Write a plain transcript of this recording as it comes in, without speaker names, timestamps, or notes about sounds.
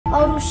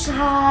अरु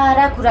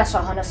सारा कुरा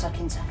सहन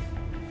सकिन्छ,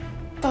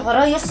 तर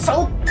यो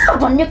सौता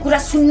भन्ने कुरा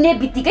सुन्ने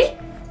बित्तिकै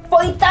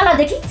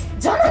पैतालादेखि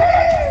झन्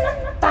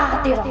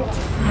तातेर आउँछ।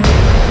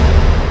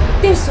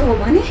 त्यसो हो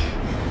भने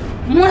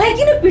मलाई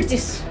किन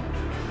पिट्छिस्?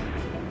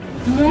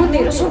 म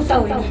तेरो सौता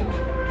होइन।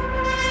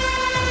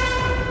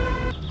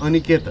 अनि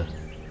के त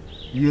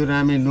यो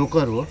रामे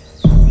नोकर हो?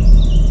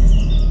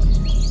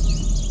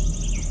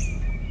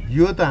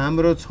 यो त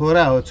हाम्रो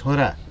छोरा हो,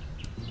 छोरा।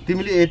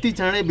 तिमीले यति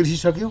चाँडै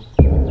बिर्सिसक्यौ?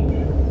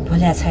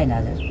 भुल्या छैन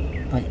हजुर,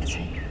 भुल्या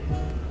छैन।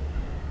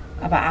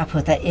 अब आफू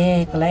त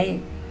एक्लै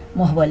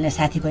मुख बोल्ने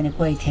साथी पनि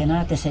कोही थिएन,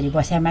 त्यसरी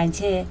बस्या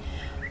मान्छे।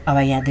 अब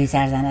यहाँ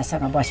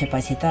 2-4जनासँग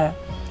बसेपछि त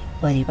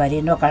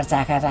वरिपरि नोकर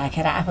चाकर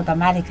राखेर आफू त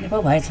मालिकले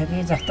पो भएछ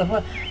कि जस्तो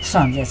पो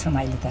सम्झेछु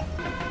मैले त।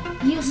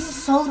 यो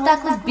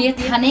सौताको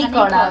बेथा नै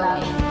कडा हो।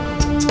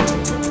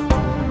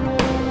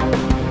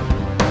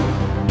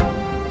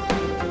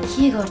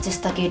 के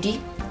गर्छस् त केटी?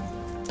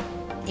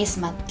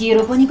 यसमा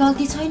तेरो पनि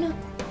गल्ती छैन,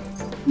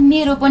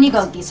 मेरो पनि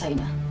गल्ती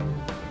छैन।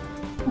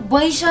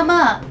 वैशामा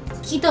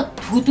कि त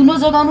थुतुनो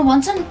जोगाउनु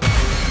भन्छन्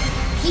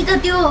कि त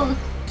त्यो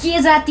के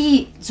जाति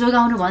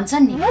जोगाउनु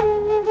भन्छन् नि।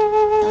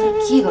 तर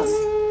के गर्नु,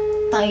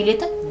 तैँले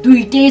त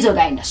दुईटै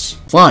जोगाइनस्।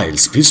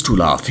 फाइल्स,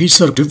 फिस्टुला,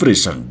 फिसर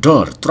डिप्रेसन,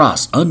 डर,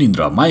 त्रास,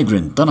 अनिन्द्रा,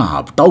 माइग्रेन,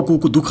 तनाव,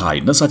 टाउको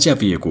दुखाइ, नसा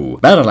च्यापिएको,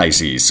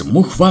 प्यारालाइसिस,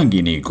 मुख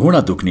वाङ्गिने, घुँडा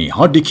दुख्ने,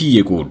 हड्डी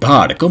खिएको,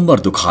 ढाड, कम्बर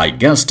दुखाइ,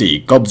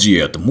 ग्यास्ट्रिक,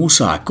 कब्जियत,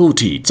 मुसा,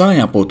 कोठी,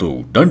 चायापोतो,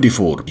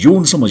 डन्डीफोर,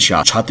 यौन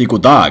समस्या, छातीको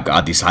दाग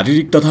आदि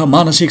शारीरिक तथा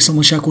मानसिक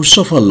समस्याको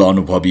सफल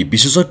अनुभवी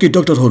विशेषज्ञ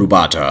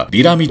डाक्टरहरूबाट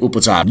बिरामी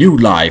उपचार। न्यू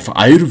लाइफ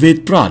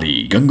आयुर्वेद प्रणाली,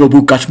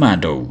 गङ्गबु,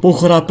 काठमाडौँ,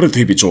 पोखरा,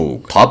 पृथ्वी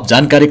चोक। थप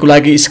जानकारीको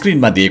लागि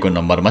स्क्रिनमा दिएको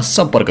नम्बरमा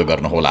सम्पर्क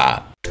गर्नुहोला।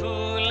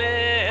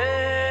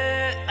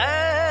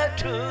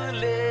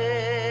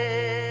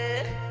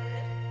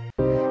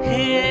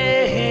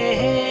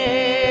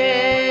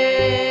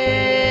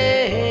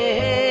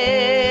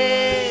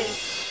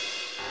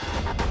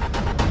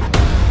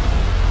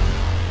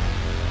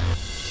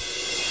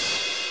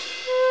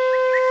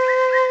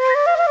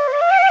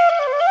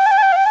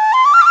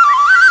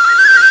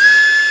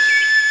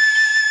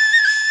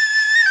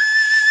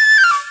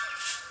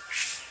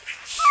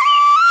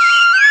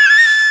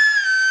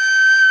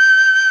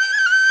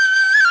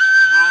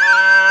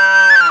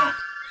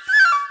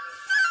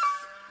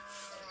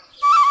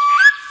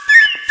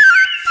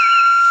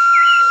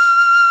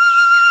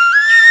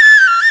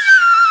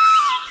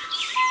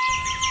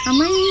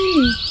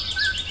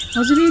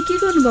 हजुर यो के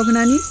गर्नुभएको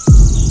नानी?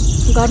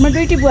 घरमा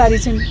दुईटी बुहारी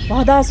छन्,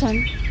 भदा छन्,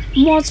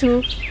 म छु।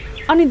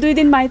 अनि 2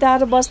 दिन माइत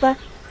आएर बस्दा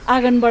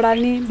आँगन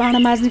बढाल्ने, भाँडा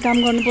माझ्ने काम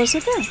गर्नुपर्छ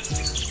त।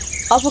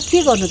 अब के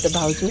गर्नु त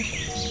भाउजू?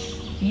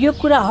 यो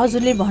कुरा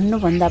हजुरले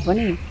भन्नुभन्दा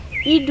पनि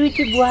यी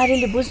दुईटी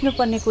बुहारीले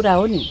बुझ्नुपर्ने कुरा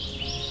हो नि।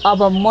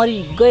 अब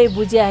मरि गए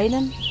बुझे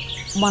होइनन्।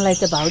 मलाई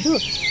त भाउजू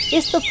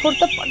यस्तो फोहोर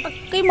त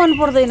पटक्कै मन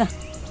पर्दैन।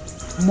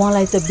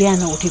 मलाई त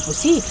बिहान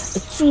उठेपछि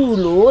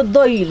चुलो,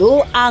 दैलो,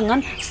 आँगन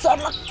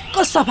सर्लक्क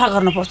सफा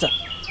गर्नुपर्छ।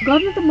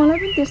 गर्नु त मलाई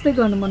पनि त्यस्तै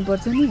गर्नु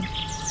मनपर्छ नि।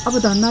 अब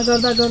धन्ना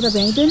गर्दा गर्दा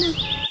भ्याइँदैन।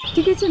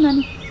 ठिकै छ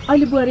नानी,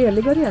 अहिले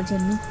बुहारीहरूले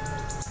गरिहाल्छन् नि।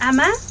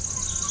 आमा,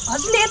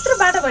 हजुरले यत्रो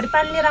बाटोभरि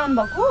पानी लिएर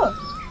आउनुभएको?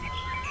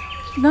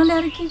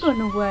 नल्याएर के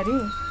गर्नु बुहारी?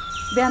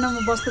 बिहान म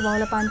बस्नु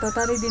भाउलाई पानी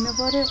ततारै दिनु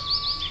पर्यो।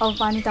 अब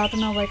पानी तातो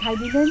नभए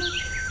खाइदिँदैन।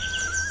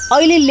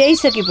 अहिले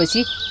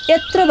ल्याइसकेपछि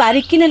यत्रो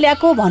भारी किन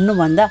ल्याएको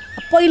भन्नुभन्दा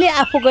पहिले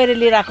आफू गएर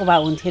लिएर आएको भए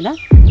हुन्थेन?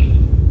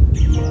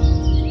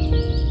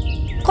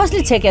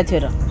 कसले छेक्या थियो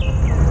र?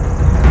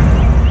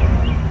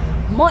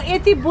 म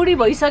यति बुढी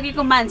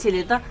भइसकेको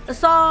मान्छेले त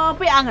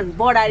सबै आँगन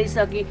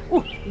बढारिसके,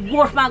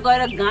 गोठमा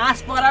गएर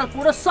घाँस पराल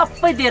कुरो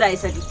सबै दिएर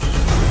आइसके।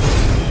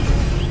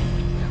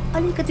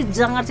 अलिकति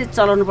जङ्गर चाहिँ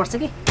चलाउनु पर्छ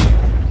कि।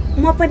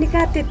 म पनि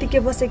कहाँ त्यत्तिकै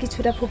बसेकी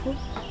छुरा फुपू।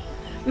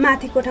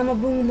 माथि कोठामा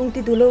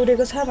बुङबुङती धुलो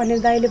उडेको छ भनेर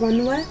दाइले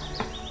भन्नुभयो,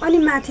 अनि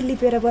माथि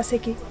लिपेर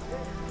बसेकी।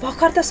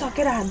 भर्खर त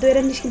सकेर हात धोएर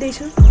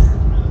निस्किँदैछु।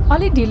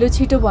 अलि ढिलो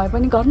छिटो भए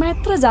पनि घरमा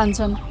यत्रो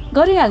जान्छन्,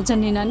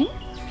 गरिहाल्छन् नि नानी।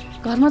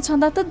 घरमा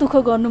छँदा त दुःख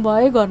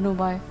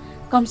गर्नुभयो।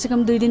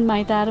 कमसेकम 2 दिन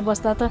माइत आएर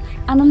बस्दा त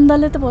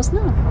आनन्दले त बस्नु।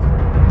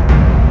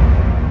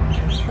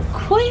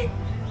 खोइ,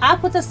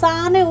 आफू त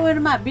सानै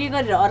उमेरमा बिहे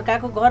गरेर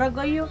अर्काको घर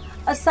गइयो,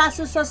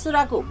 सासू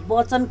ससुराको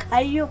वचन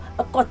खाइयो,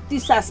 कति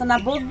शासना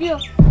भोग्यो।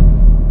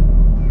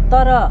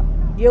 तर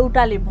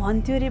एउटाले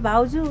भन्थ्यो रे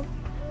भाउजू,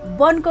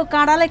 वनको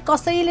काँडालाई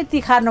कसैले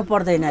तिखार्नु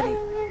पर्दैन रे।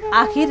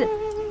 आखिर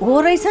हो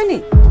रहेछ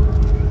नि।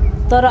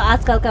 तर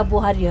आजकलका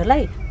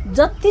बुहारीहरूलाई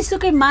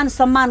जतिसुकै मान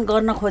सम्मान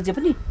गर्न खोजे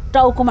पनि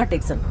टाउकोमा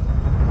टेक्छन्।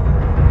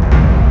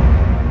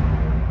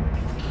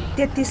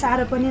 त्यति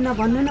साह्रो पनि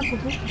नभन्नु न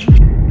फुपू।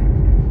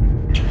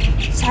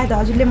 सायद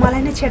हजुरले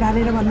मलाई नै छेड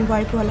हालेर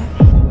भन्नुभएको होला।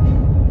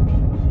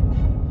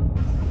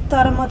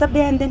 तर म त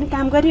बिहानदेखि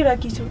काम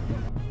गरिरहेकी छु।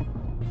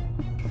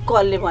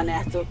 कसले भने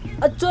जस्तो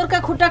चोरका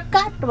खुट्टा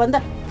काट भन्दा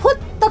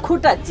फुत्त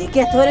खुट्टा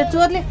झिके थोरे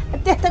चोरले।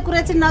 त्यस्ता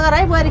कुरा चाहिँ नगर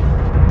है बुहारी।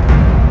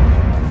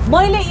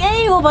 मैले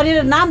यही हो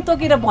भनेर नाम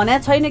तोकेर भने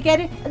छैन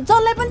क्यारे,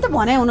 जसलाई पनि त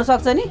भने हुन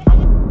सक्छ नि।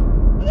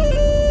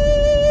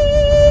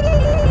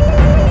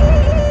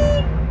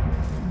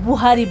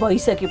 बुहारी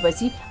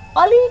भइसकेपछि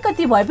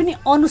अलिकति भए पनि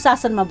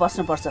अनुशासनमा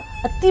बस्नुपर्छ।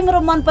 तिम्रो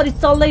मन परि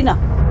चल्दैन।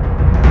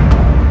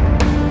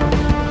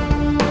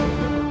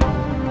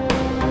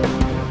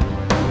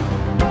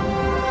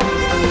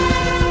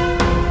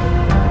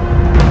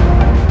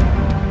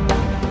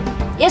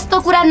 यस्तो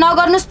कुरा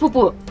नगर्नुस्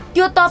फुपू,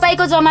 त्यो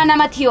तपाईको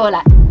जमानामा थियो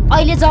होला।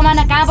 अहिले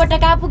जमाना कहाँबाट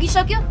कहाँ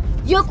पुगिसक्यो,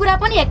 यो कुरा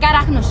पनि हेक्का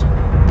राख्नुस्।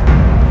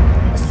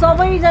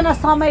 सबैजना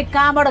समय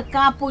कहाँबाट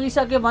कहाँ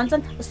पुगिसक्यो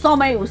भन्छन्,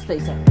 समय उस्तै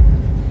छ।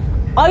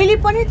 अहिले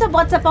पनि त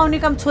बच्चा पाउने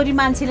काम छोरी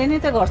मान्छेले नै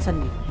त गर्छन्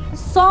नि।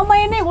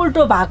 समय नै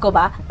उल्टो भएको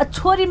भए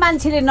छोरी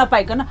मान्छेले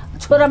नपाइकन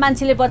छोरा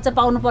मान्छेले बच्चा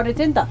पाउनु पर्ने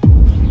थियो नि त।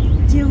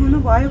 जे हुनु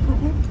भयो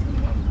फुपू,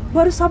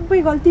 बरु सबै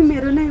गल्ती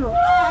मेरो नै हो।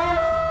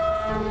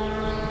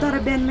 तर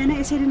बिहान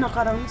यसरी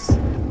नकराउनुस्।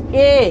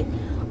 ए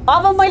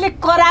अब मैले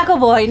कराएको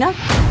भयो होइन?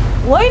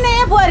 होइन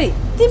ए बुहारी,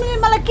 तिमीले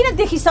मलाई किन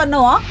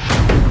देखिसन्नौ हो?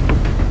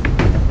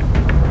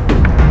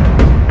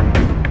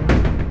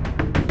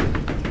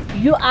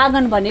 यो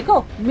आँगन भनेको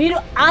मेरो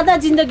आधा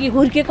जिन्दगी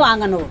हुर्केको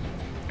आँगन हो।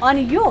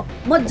 अनि यो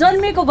म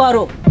जन्मेको घर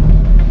हो।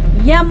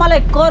 यहाँ मलाई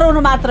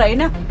कराउनु मात्र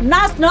होइन,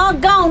 नाच्न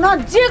गाउन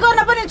जे गर्न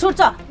पनि छुट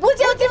छ।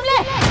 बुझ्यौ तिमीले?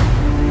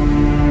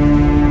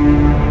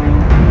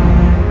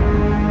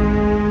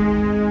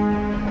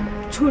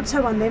 छुट छ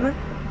भन्दैमा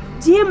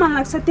जे मन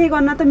लाग्छ त्यही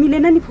गर्न त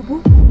मिलेन नि फुपू।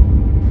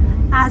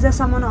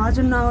 आजसम्म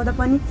हजुर नआउँदा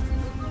पनि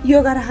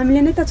यो घर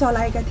हामीले नै त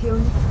चलाएका थियौँ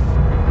नि।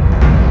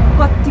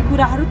 कति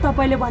कुराहरू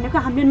तपाईँले भनेको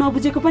हामीले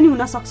नबुझेको पनि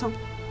हुन सक्छौँ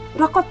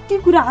र कति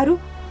कुराहरू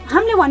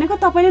हामीले भनेको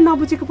तपाईँले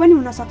नबुझेको पनि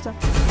हुन सक्छ।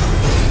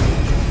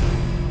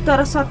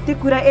 तर सत्य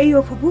कुरा यही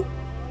हो फुपू,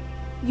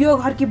 यो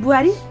घरकी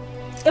बुहारी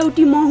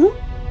एउटी म हुँ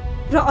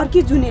र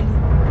अर्की जुनेली।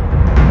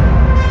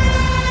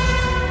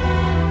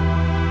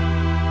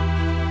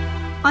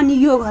 अनि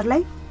यो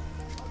घरलाई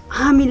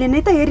हामीले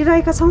नै त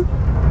हेरिरहेका छौँ।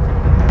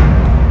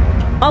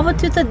 अब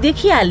त्यो त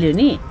देखिहाल्यो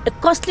नि,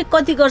 कसले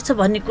कति गर्छ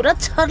भन्ने कुरा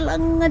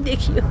छर्लङ्ग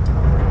देखियो।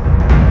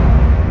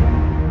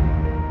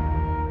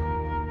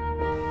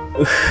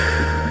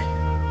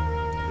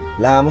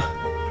 लामा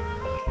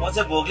म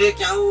चाहिँ भोकले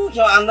क्याउ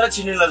आन्द्रा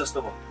छिनिला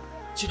जस्तो भयो।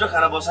 छिटो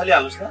खाना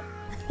बसालिहाल्नुस् त।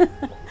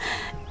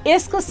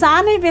 यसको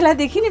सानै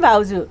बेलादेखि नि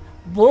भाउजू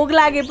भोग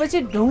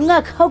लागेपछि ढुङ्गा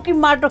खाऊ कि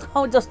माटो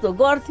खाऊ जस्तो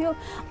गर्थ्यो।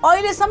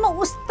 अहिलेसम्म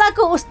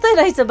उस्ताको उस्तै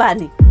रहेछ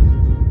बानी।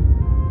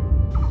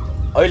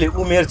 अहिले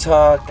उमेर छ,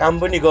 काम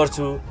पनि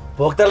गर्छु,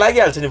 भोक त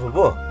लागिहाल्छ नि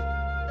फुपू।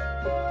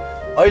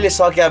 अहिले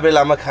सकिया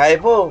बेलामा खाए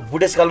पो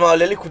बुढेसकालमा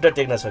अलिअलि खुट्टा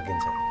टेक्न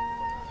सकिन्छ।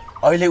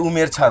 अहिले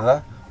उमेर छ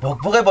त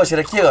भोकभोकै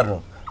बसेर के गर्नु?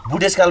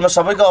 बुढेसकालमा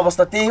सबैको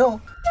अवस्था त्यही हो।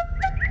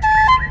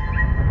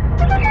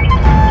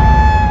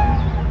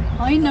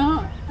 होइन,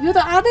 यो त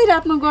आधै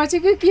रातमा गर्छ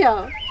कि के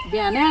हो?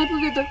 बिहानै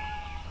आइपुग्यो त।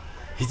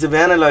 हिजो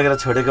बिहानै लगेर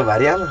छोडेको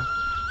भारी आमा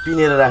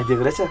पिनेर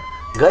राखिदिएको रहेछ,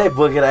 गए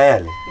बोकेर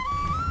आइहाले।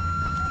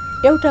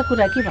 एउटा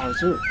कुरा के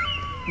भाउजू,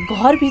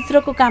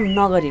 घरभित्रको काम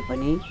नगरे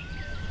पनि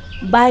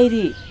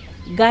बाहिरी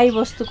गाई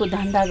बस्तुको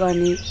धन्दा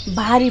गर्ने,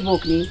 भारी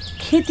बोक्ने,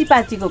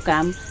 खेतीपातीको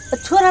काम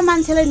छोरा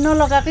मान्छेलाई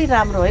नलगाएकै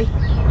राम्रो है।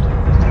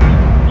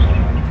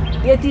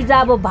 यति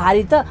जाबो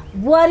भारी त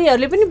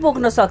बुहारीहरूले पनि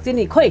बोक्न सक्थे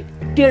नि। खोइ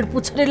टेड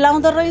पुछरे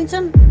लाउँदो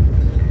रहन्छन्।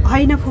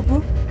 होइन फुपू,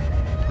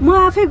 म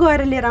आफै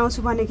गएर लिएर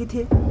आउँछु भनेकी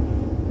थिएँ।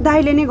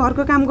 दाइले नै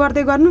घरको काम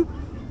गर्दै गर्नु,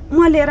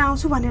 म लिएर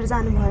आउँछु भनेर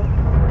जानुभयो।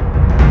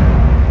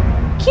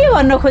 के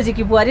भन्न खोजे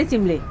कि बुहारी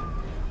तिमीले?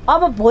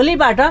 अब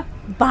भोलिबाट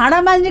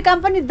भाँडा माझ्ने काम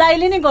पनि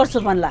दाइले नै गर्छु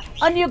भन्ला,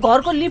 अनि यो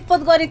घरको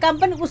लिपपोत गर्ने काम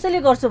पनि उसैले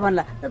गर्छु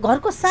भन्ला।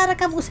 घरको सारा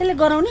काम उसैले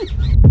गराउने।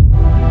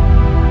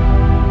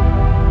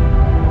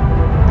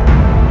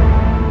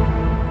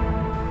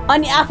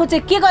 अनि आफू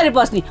चाहिँ के गरे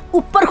बस्ने?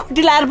 उपर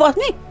खुट्टी लाएर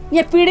बस्ने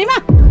यहाँ पिँढीमा?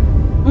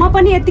 म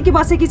पनि यतिकै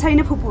बसेकी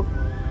छैन फुपू।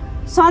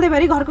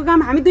 सधैँभरि घरको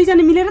काम हामी दुईजना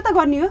मिलेर त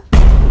गर्ने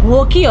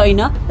हो कि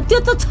होइन? त्यो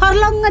त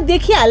छर्लङ्ग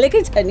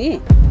देखिहालेकै छ नि।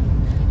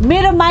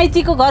 मेरो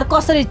माइतीको घर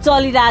कसरी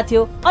चलिरहेको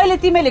थियो, अहिले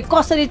तिमीले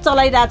कसरी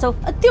चलाइरहेछौ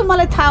त्यो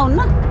मलाई थाहा हुन्न।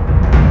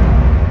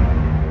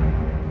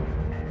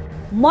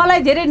 मलाई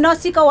धेरै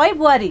नसिकाऊ है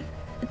बुहारी।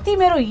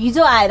 तिमीहरू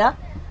हिजो आएर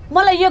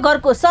मलाई यो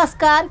घरको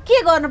संस्कार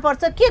के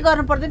गर्नुपर्छ के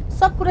गर्नु पर्दैन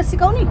सब कुरा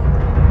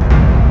सिकाउने।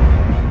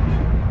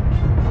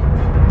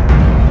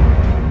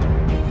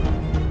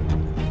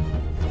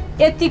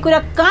 यति कुरा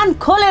कान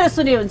खोलेर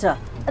सुने हुन्छ।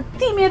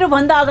 तिमीहरू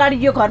भन्दा अगाडि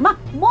यो घरमा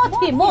म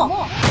थिएँ। म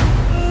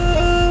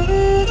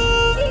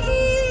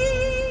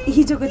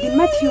हिजोको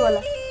दिनमा थियो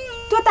होला,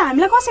 त्यो त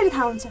हामीलाई कसरी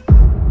थाहा हुन्छ?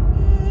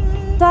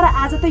 तर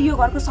आज त यो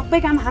घरको सबै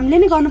काम हामीले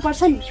नै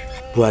गर्नुपर्छ नि।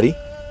 बुहारी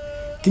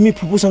तिमी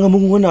फुपूसँग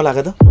मुखमुखै नलाग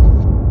त।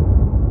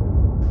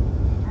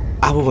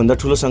 आफूभन्दा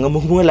ठुलोसँग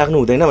मुखमुखै लाग्नु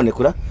हुँदैन भन्ने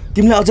कुरा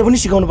तिमीले अझ पनि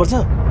सिकाउनु पर्छ।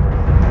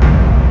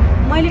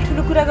 मैले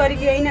ठुलो कुरा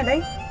गरेकी होइन दाइ,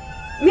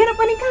 मेरो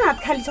पनि कहाँ हात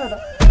खाली छ र?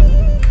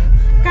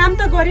 काम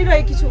त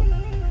गरिरहेकी छु।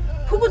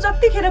 फुपू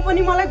जतिखेर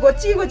पनि मलाई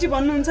घोची घोची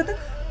भन्नुहुन्छ त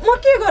म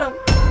के गरौँ?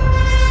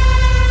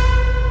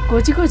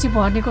 घोची घोची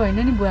भनेको होइन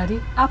नि बुहारी,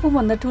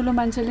 आफूभन्दा ठुलो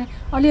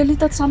मान्छेले अलिअलि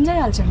त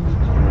सम्झाइहाल्छन् नि।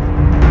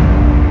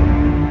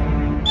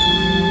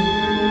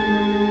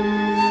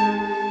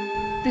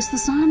 त्यस्तो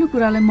सानो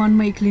कुरालाई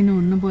मनमा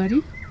एक्लिनुहुन्न बुहारी।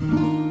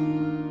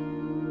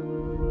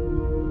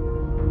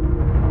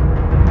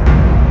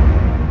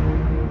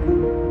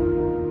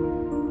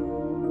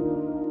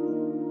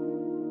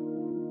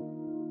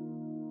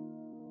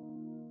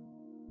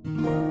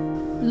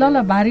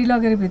 ल भारी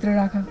लगेर भित्र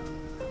राख।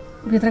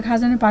 भित्र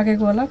खाजा नै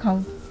पाकेको होला, खाऊ।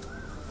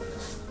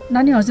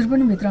 नानी हजुर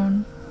पनि भित्र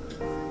आउनु।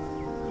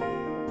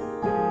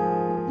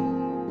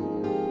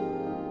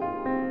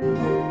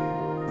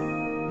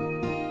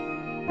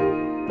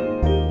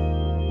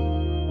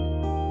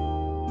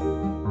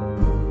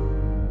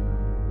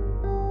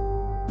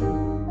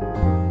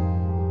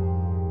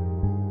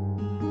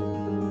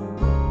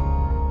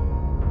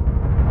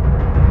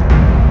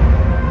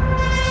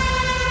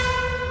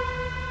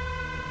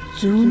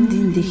 जुन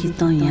दिनदेखि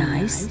त यहाँ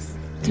आइस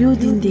त्यो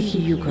दिनदेखि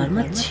यो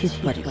घरमा छेद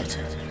परेको छ।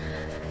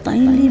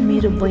 तैँले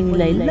मेरो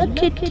बहिनीलाई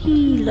लखेटी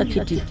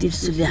लखेटी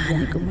त्रिशूलले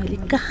हानेको मैले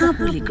कहाँ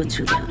बोलेको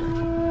छु र?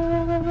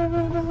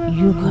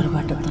 यो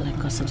घरबाट तँलाई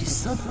कसरी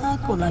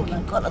सदाको लागि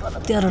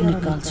गलत्यारो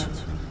निकाल्छु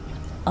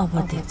अब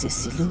देख्छ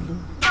सिलु।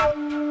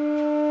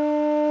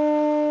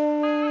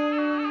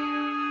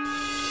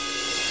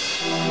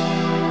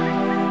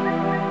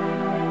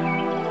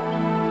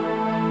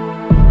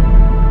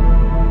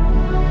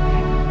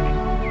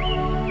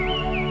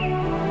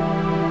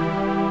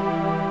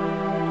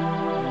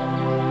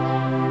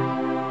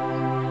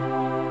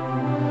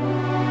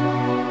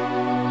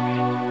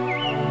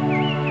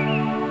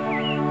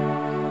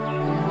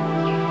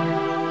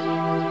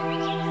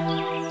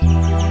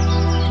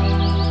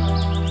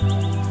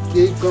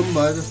 कम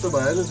भयो जस्तो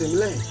भएन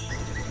तिमीलाई?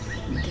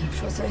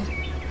 दिउँसो चाहिँ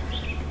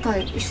तै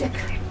विषेक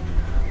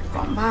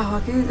कम भयो हो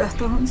कि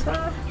जस्तो हुन्छ।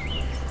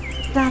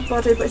 रात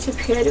परेपछि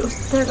फेरि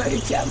उस्तै गरी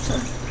च्याप्छ।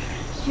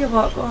 के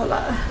भएको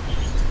होला?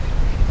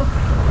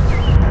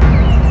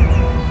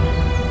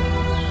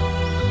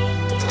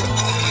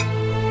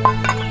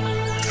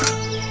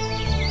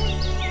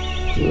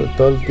 त्यो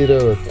तलतिर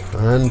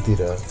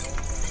थानतिर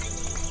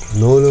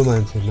नौलो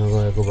मान्छे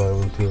नगएको भए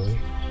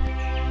हुन्थ्यो।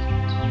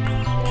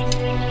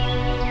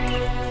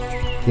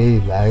 केही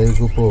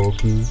लागेको पो हो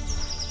कि?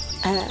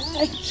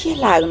 के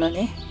लाग्नु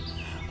नि,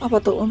 अब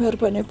त उमेर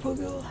पनि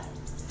पुग्यो।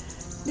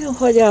 यो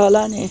खोज्या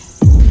होला नि।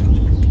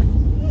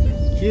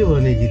 के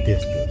भने कि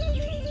त्यस्तो?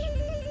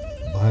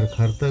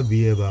 भर्खर त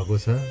बिहे भएको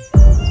छ,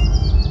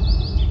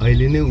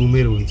 अहिले नै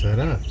उमेर हुन्छ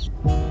र?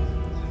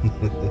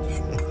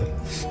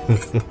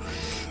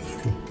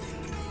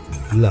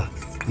 ल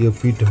यो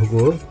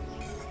पिठोको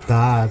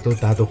तातो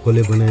तातो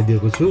खोले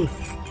बनाइदिएको छु,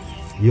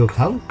 यो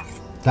खाऊ,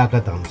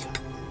 ताकत आउँछ।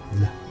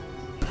 ल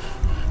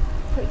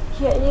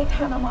केही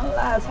खान मन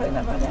लागेको छैन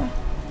भने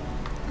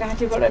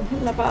घाँटीबाट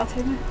ढिल्ल पाएको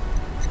छैन,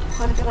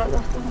 फर्केर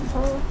जस्तो हुन्छ।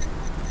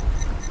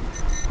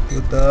 त्यो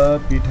त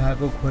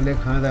पिठाको खोले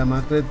खाँदा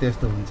मात्रै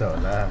त्यस्तो हुन्छ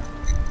होला।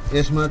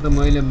 यसमा त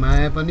मैले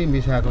माया पनि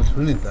मिसाएको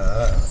छु नि त।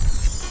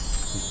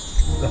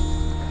 ल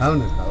खाऊ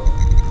न, खाऊ।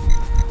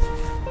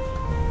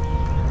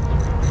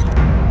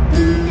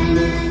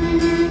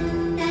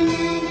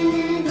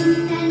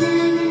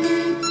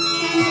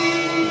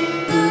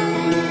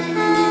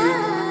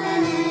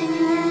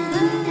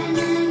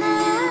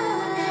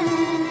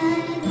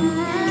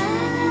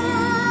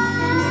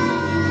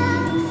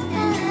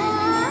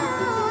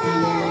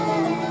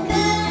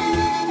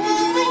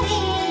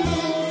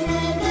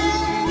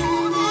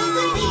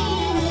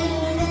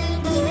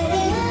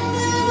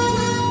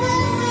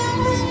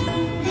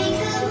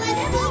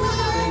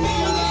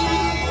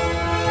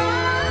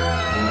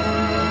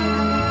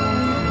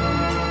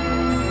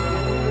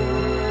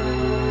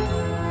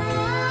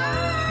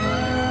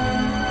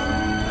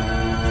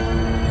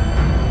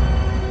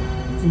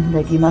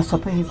 जिन्दगीमा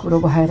सबै कुरो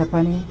भएर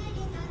पनि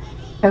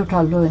एउटा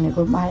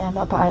लोनेको माया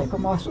नपाएको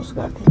महसुस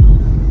गर्थेँ।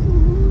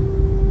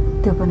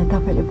 त्यो पनि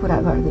तपाईँले पुरा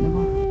गरिदिनु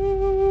भयो।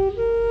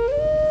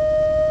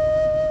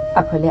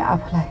 आफूले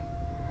आफूलाई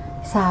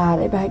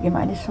साह्रै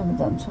भाग्यमानी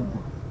सम्झन्छु म।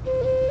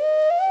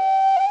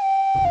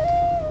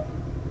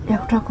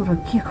 एउटा कुरो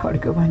के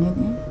खड्क्यो भने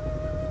नि,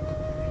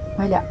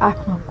 मैले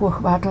आफ्नो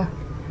कोखबाट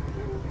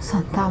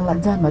सन्तानलाई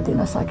जन्म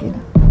दिन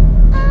सकिनँ।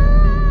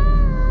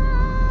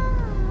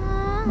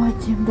 म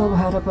जिउँदो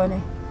भएर पनि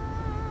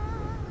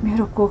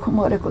मेरो कोख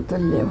मरेको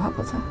तुल्य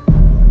भएको छ।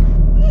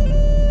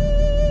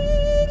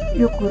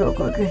 यो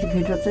कुरोको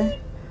घिटघिटो चाहिँ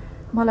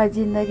मलाई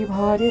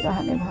जिन्दगीभरि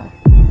रहने भयो।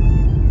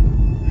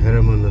 हेर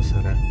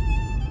मनसरा,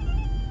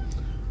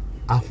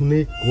 आफ्नै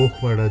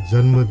कोखबाट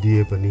जन्म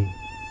दिए पनि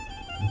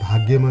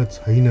भाग्यमा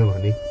छैन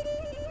भने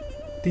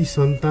ती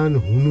सन्तान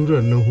हुनु र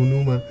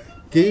नहुनुमा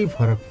केही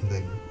फरक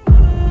हुँदैन।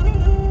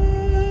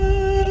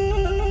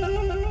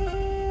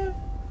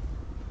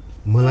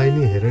 मलाई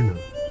नै हेर न,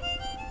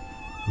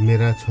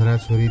 मेरा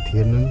छोराछोरी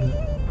थिएनन्,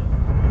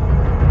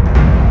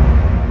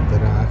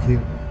 तर आखिर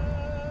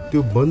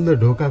त्यो बन्द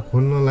ढोका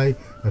खोल्नलाई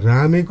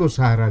रामेको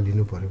सहारा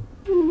लिनु पर्यो।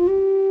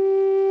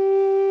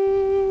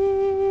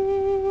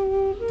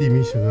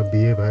 तिमीसँग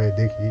बिहे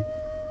भएदेखि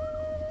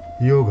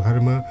यो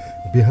घरमा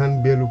बिहान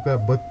बेलुका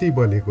बत्ती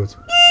बलेको छ।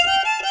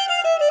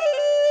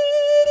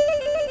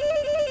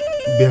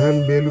 बिहान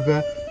बेलुका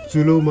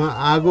चुलोमा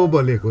आगो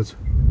बलेको छ।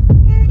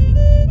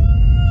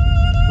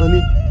 अनि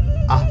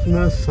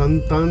आफ्ना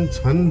सन्तान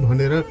छन्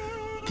भनेर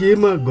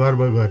केमा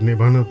गर्व गर्ने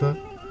भन त?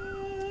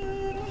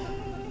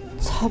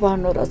 छ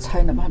भन्नु र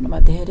छैन भन्नुमा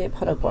धेरै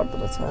फरक पर्दो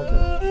रहेछ हजुर।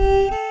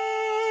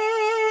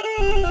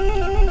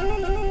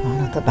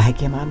 हुन त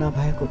भाग्यमा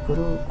नभएको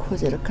कुरो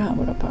खोजेर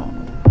कहाँबाट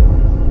पाउनु र?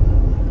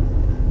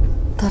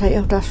 तर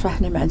एउटा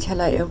स्वास्नी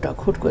मान्छेलाई एउटा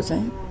खुटको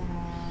चाहिँ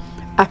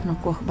आफ्नो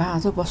कोख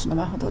बाँझो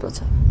बस्नुमा हुँदो रहेछ।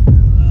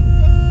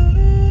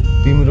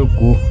 तिम्रो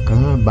कोख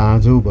कहाँ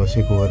बाँझो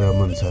बसेको हो र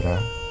मन्सरा?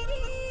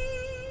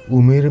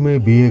 उमेरमै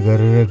बिहे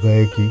गरेर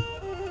गए कि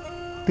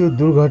त्यो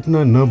दुर्घटना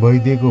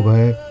नभइदिएको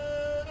भए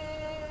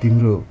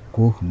तिम्रो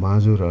कोख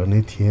बाँझो रहने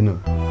थिएन,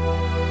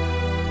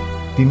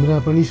 तिम्रा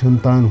पनि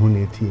सन्तान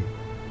हुने थिए।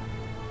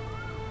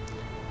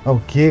 अब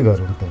के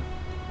गरौँ त?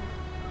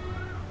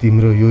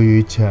 तिम्रो यो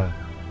इच्छा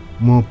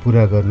म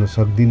पुरा गर्न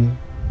सक्दिनँ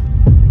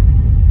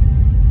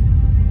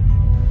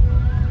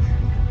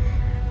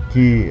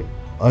कि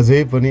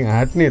अझै पनि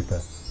आँट्ने त?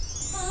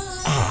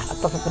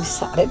 तपाईँ पनि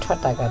साह्रै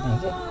ठट्टा गर्ने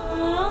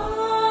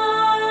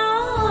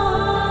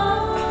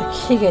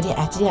के गरी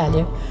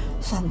आँचिहाल्यो,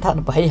 सन्तान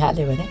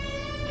भइहाल्यो भने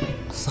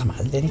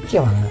समाजले नि के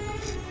भन्नु?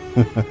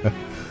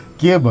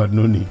 के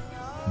भन्नु नि,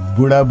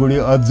 बुढाबुढी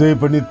अझै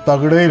पनि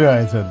तगडै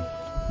रहेछन्।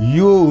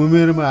 यो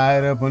उमेरमा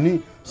आएर पनि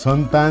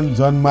सन्तान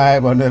जन्माए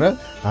भनेर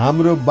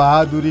हाम्रो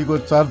बहादुरीको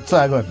चर्चा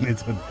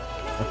गर्नेछन्।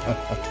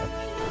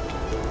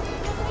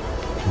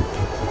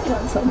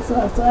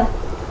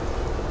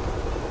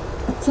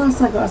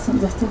 चर्चा गर्छन्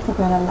जस्तो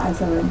तपाईँलाई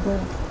लाग्छ भने त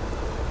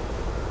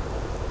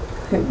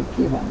खै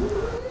के भन्नु?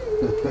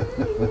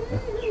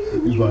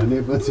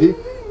 भनेपछि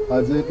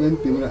अझै पनि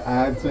तिम्रो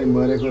आँट चाहिँ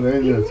मरेको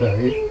रहेछ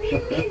है।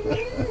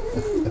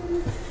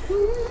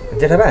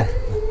 जेठाबा,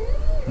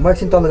 म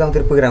एकछिन तल्लो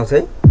गाउँतिर पुगेर आउँछु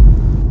है।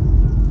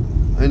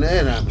 होइन है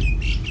रामे,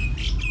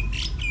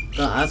 त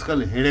आजकल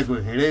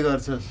हिँडै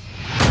गर्छस्,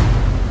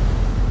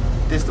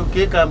 त्यस्तो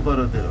के काम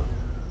पर्यो तेरो?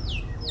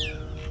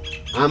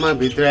 आमा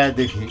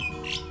भित्राएदेखि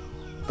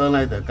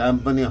तँलाई त काम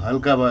पनि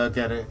हल्का भयो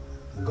क्यारे,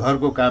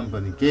 घरको काम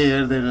पनि केही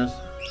हेर्दैनस्।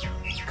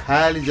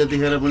 खाली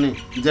जतिखेर पनि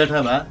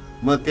जेठाबा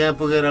म त्यहाँ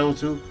पुगेर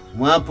आउँछु,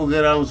 उहाँ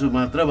पुगेर आउँछु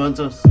मात्र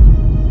भन्छस्।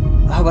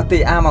 अब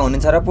त्यही आमा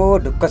हुनुहुन्छ र पो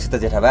ढुक्कसित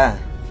जेठाबा।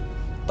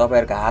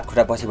 तपाईँहरूको हात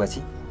खुट्टा बसेपछि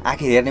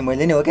आखिर हेर्ने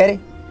मैले नै हो क्यारे।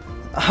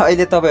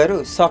 अहिले तपाईँहरू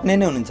सक्ने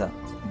नै हुनुहुन्छ,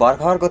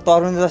 भर्खरको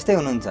तरुण जस्तै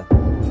हुनुहुन्छ।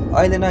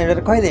 अहिले नहिँडेर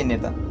कहिले हिँड्ने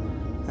त?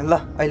 ल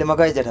अहिले म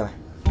गएँ जेठाबा।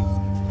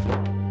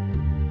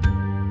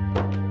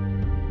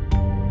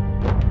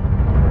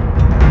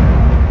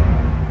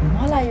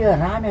 मलाई यो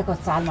रामेको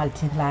चालमाल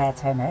ठिक लागेको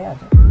छैन है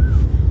हजुर।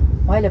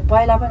 मैले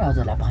पहिला पनि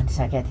हजुरलाई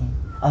भनिसकेको थिएँ,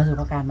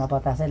 हजुरको कानमा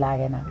बतासै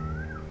लागेन।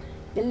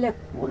 यसले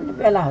कुन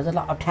बेला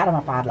हजुरलाई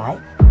अप्ठ्यारोमा पार्ला है?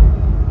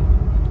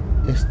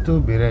 यस्तो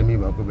बिरामी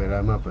भएको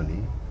बेलामा पनि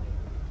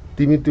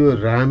तिमी त्यो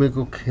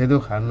रामेको खेदो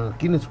खान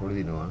किन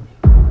छोडिदिनु?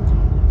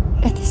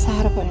 यति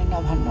साह्रो पनि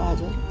नभन्नु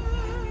हजुर,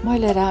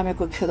 मैले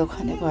रामेको खेदो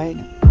खाने होइन।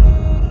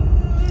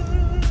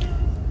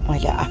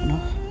 मैले आफ्नो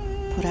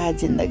पुरा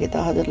जिन्दगी त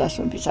हजुरलाई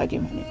सुम्पिसकेँ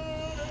भने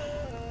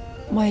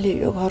मैले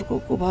यो घरको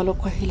कुभलो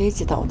कहिल्यै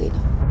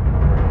चिताउँदिनँ।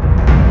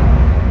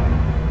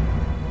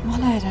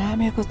 मलाई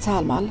रामेको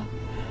चालमाल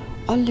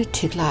अलि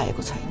ठिक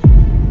लागेको छैन।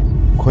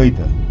 खोइ त,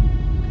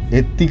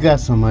 यत्तिका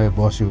समय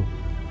बस्यो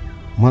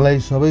मलाई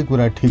सबै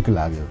कुरा ठिक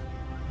लाग्यो,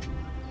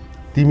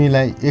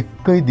 तिमीलाई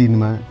एकै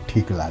दिनमा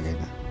ठिक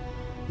लागेन।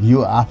 यो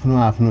आफ्नो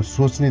आफ्नो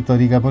सोच्ने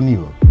तरिका पनि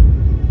हो।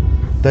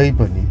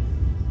 तैपनि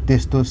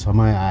त्यस्तो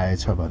समय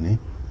आएछ भने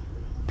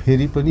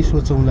फेरि पनि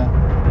सोचौँला।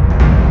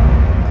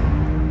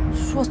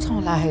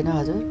 सोचौँला होइन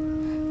हजुर,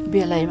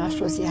 बेलैमा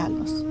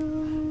सोचिहाल्नुहोस्,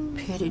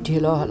 फेरि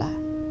ढिलो होला।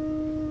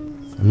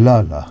 ल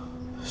ल,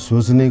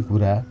 सोच्ने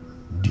कुरा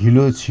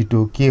ढिलो छिटो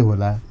के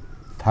होला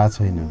थाहा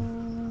छैन,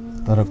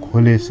 तर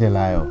खोले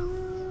सेलायो,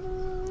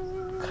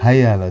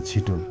 खाइहाल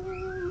छिटो,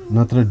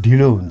 नत्र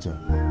ढिलो हुन्छ।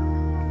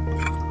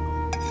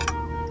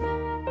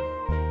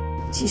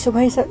 चिसो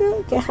भइसक्यो,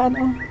 के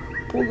खानु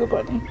पुग्यो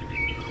पनि।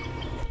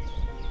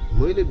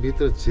 मैले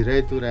भित्र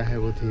चिराइतो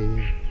राखेको थिएँ,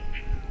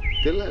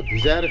 त्यसलाई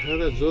भिजाएर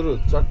खाँदा ज्वरो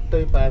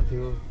चट्टै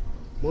पार्थ्यो।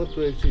 म त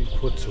एकछिन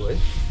खोज्छु है।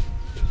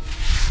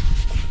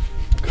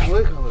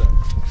 खाउँ खाउँला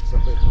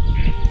सबै खाउँ।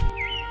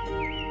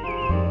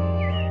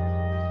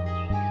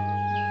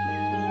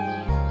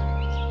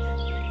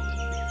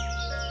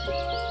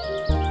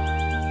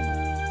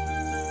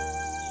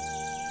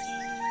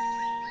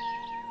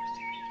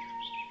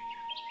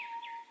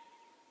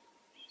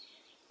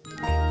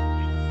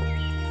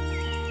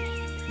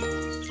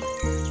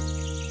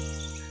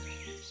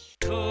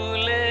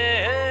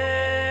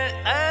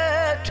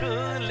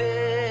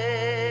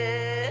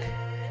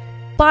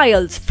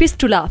 पायल्स,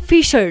 फिस्टुला,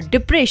 फिसर,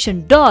 डिप्रेसन,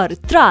 डर,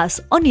 त्रास,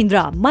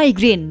 अनिन्द्रा,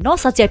 माइग्रेन,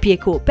 नसा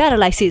च्यापिएको,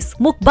 प्यारालाइसिस,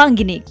 मुख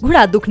बाङ्गिने,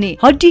 घुँडा दुख्ने,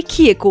 हड्डी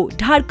खिएको,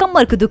 ढाड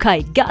कम्मरको दुखाइ,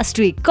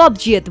 ग्यास्ट्रिक,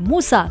 कब्जियत,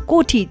 मुसा,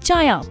 कोठी,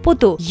 चाया,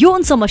 पोतो,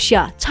 यौन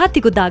समस्या,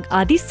 छातीको दाग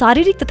आदि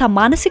शारीरिक तथा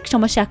मानसिक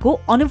समस्याको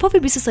अनुभवी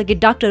विशेषज्ञ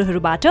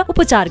डाक्टरहरूबाट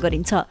उपचार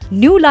गरिन्छ।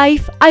 न्यू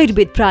लाइफ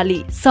आयुर्वेद प्रणाली,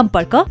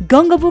 सम्पर्क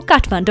गङ्गबु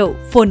काठमाडौँ,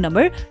 फोन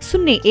नम्बर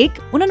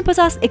 01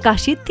 49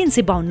 81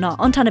 352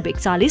 98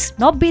 40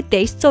 90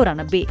 23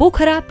 94,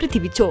 पोखरा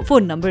पृथ्वी चोक,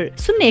 फोन नम्बर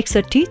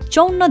 061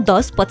 54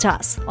 10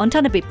 50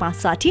 98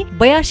 560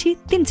 82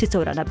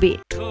 394।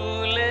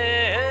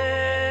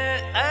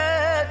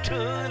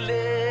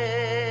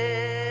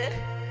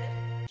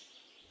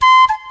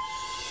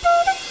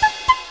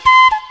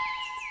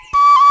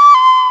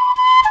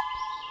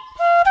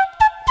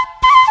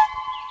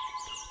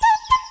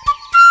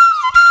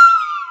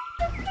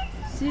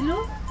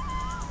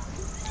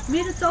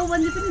 मेरो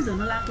चौबन्दी पनि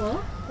धुन लाग्यो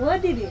हो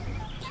दिदी।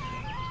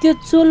 त्यो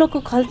चोलोको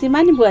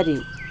खल्तीमा नि बुहारी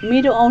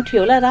मेरो औँठी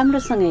होला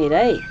राम्रोसँग हेर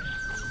है,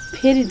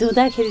 फेरि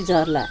धुँदाखेरि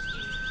झर्ला।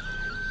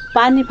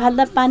 पानी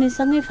फाल्दा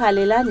पानीसँगै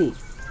फालेला नि।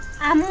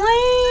 आमै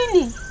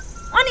नि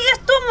अनि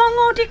यस्तो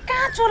महँगो औँठी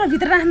कहाँ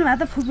चोलोभित्र राख्नु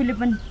भएको त फुपूले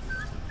पनि?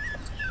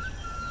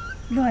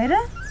 ल हेर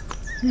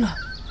ल,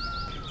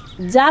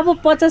 जाबो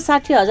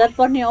 50-60 हजार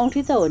पर्ने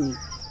औँठी त हो नि,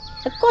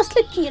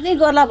 कसले के नै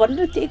गर्ला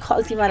भनेर त्यही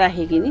खल्तीमा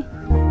राखेकी नि।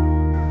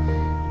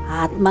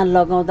 हातमा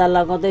लगाउँदा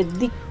लगाउँदै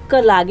दिक्क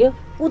लाग्यो,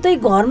 उतै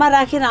घरमा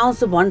राखेर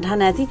आउँछु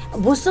भन्ठाना थिएँ,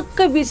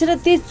 भुसुक्कै बिर्सेर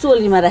त्यही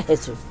चोलीमा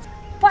राखेछु।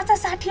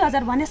 50-60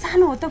 हजार भने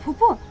सानो हो त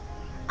फुपू?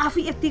 आफू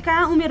यतिका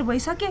उमेर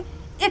भइसके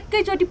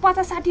एकैचोटि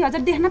 50-60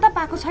 हजार देख्न त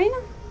पाएको छैन।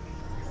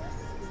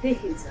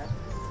 देखिन्छ,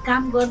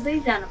 काम गर्दै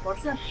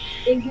जानुपर्छ,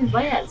 एक दिन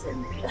भइहाल्छ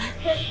नि।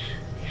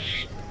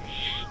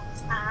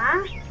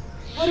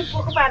 बरु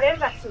पोको पारेर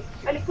राख्छु,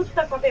 अहिले पुत्त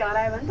कतै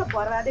हरायो भने त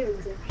बर्बादै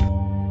हुन्छ।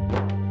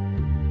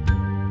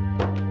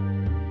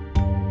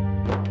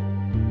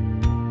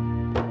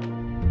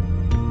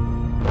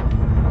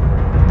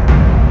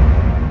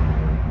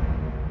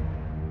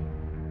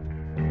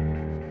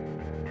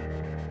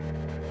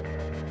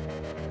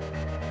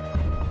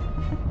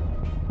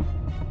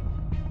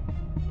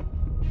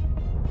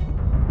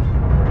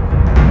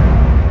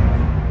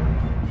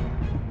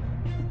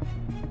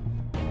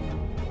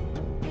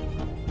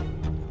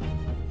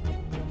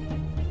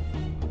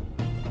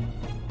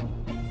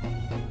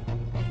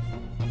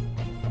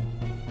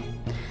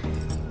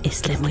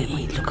 यसलाई म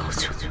यहीँ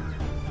लुकाउँछु।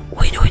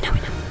 होइन होइन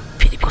होइन,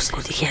 फेरि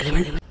कसले देखिहाल्यो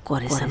भने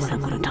करेसाबाट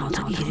मलाई ठाउँ छ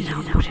कि हेरेर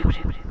आउनु पर्यो।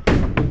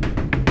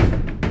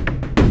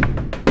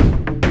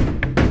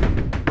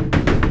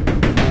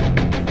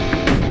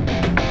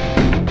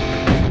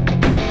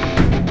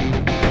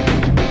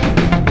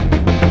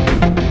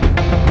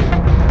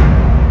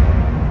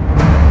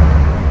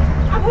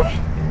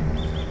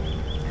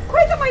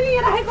 खोइ त मैले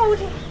यहाँ राखेको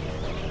औँठी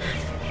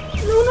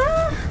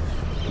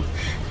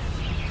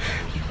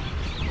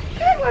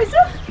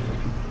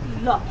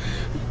ल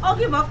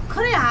अघि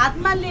भर्खरै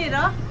हातमा लिएर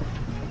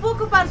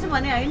पोको पार्छु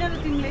भने होइन र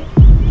तिमीले?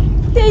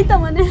 त्यही त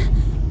भने,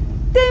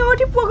 त्यही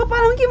औँठी पोको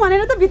पारौँ कि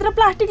भनेर त भित्र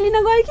प्लास्टिक लिन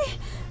गयो कि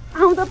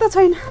आउँदा त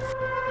छैन।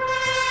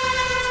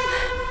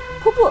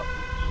 फुपू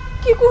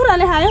के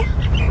कुराले खायो?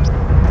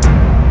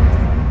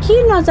 के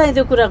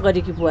नचाहिँदो कुरा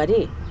गरे कि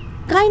बुहारी?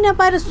 काहीँ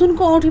नपाएर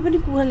सुनको औँठी पनि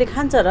कुखुराले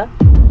खान्छ र?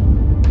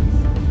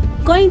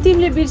 कहीँ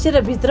तिमीले बिर्सेर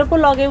भित्र पो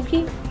लग्यौ कि?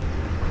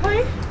 खै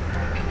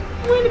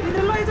मैले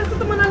भित्र लगे जस्तो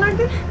त मलाई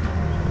लाग्दैन,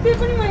 त्यही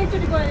पनि म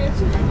एकचोटि गएर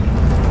हेर्छु।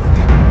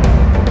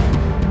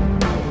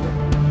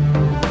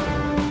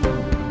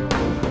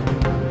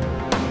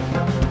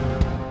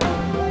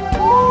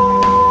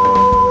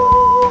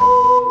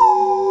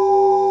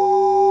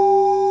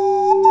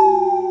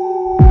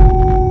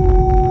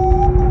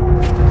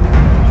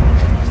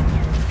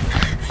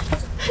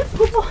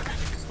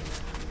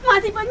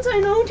 माथि पनि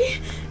छैन औँठी,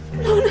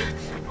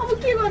 अब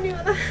के गर्ने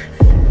होला?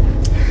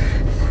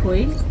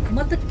 खोइ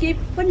म त केही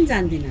पनि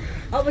जान्दिनँ।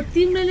 अब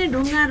तिमीले नै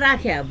ढुङ्गा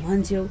राख्या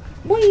भन्छौ,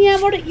 म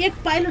यहाँबाट एक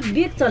पाइलो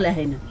डेक चले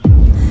होइन।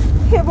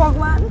 हे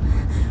भगवान्,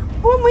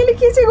 ओ मैले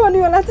के चाहिँ गर्ने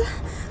होला त?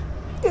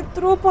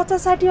 त्यत्रो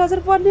 50-60 हजार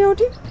पर्ने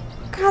औँठी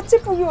कहाँ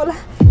चाहिँ पुग्यो होला?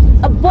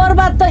 अब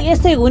बर्बाद त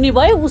यसै हुने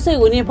भयो उसै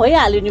हुने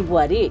भइहाल्यो नि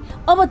बुहारी।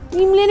 अब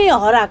तिमीले नै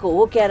हराएको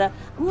हो क्या र?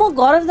 म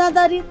घर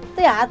जाँदाखेरि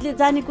त्यही हातले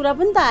जाने कुरा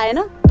पनि त आएन।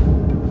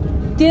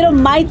 तेरो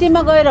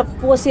माइतीमा गएर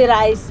पोसेर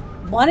आइस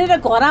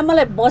भनेर घरमा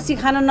मलाई बसी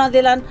खान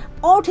नदेलान्,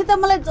 औँठी त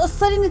मलाई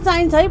जसरी नै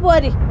चाहिन्छ है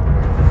बुहारी।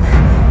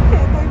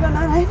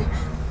 नारायण,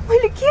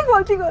 मैले के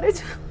गल्ती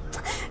गरेछु?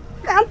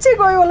 कहाँ चाहिँ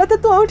गयो होला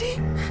त त्यो औँठी?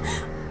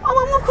 अब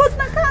म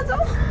खोज्न कहाँ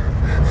जाउँ?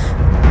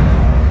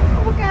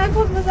 अब कहाँ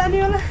खोज्न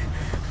जाने होला?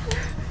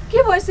 के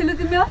भइसक्यो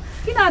तिमी?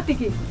 किन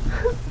आँटेकी?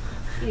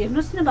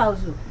 हेर्नुहोस् न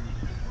भाउजू,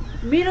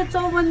 मेरो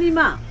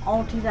चौबन्दीमा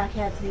औँठी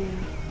राखेका थिएँ,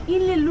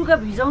 यिनले लुगा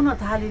भिजाउन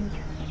थालिन्।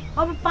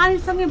 अब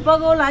पानीसँगै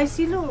बगाउल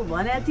आइसिलु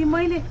भने थिएँ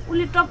मैले,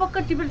 उसले टपक्क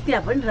टिपेर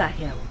त्यहाँ पनि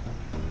राखे हो।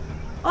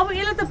 अब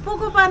यसलाई त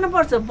पोको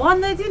पार्नुपर्छ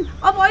भन्दै थिइन्,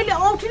 अब अहिले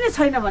औँठी नै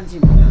छैन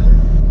भन्छन्।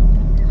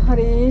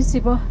 अरे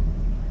शिव,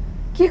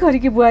 के गरे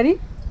कि बुहारी?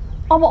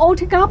 अब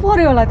औँठी कहाँ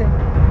पर्यो होला त्यो?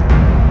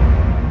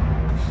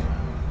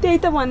 त्यही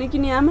त भने कि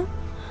नि आमा,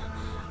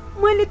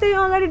 मैले त्यही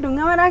अगाडि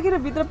ढुङ्गामा राखेर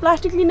भित्र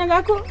प्लास्टिक लिन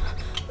गएको,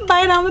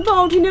 बाहिर आउँदा त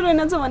औँठी नै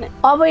रहेनछ भने।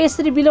 अब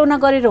यसरी बिलौना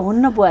गरेर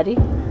हुन्न बुहारी,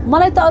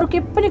 मलाई त अरू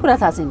केही पनि कुरा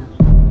थाहा छैन।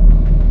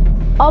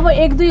 अब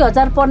 1-2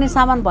 हजार पर्ने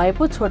सामान भए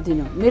पो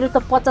छोडिदिनु, मेरो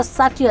त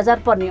 50-60 हजार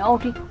पर्ने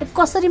औँठी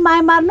कसरी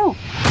माया मार्नु?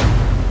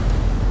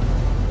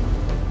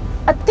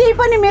 त्यही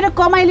पनि मेरो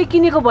कमाइले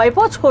किनेको भए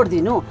पो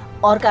छोडिदिनु,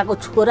 अर्काको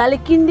छोराले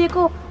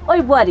किनिदिएको।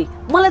 ओइ बुहारी,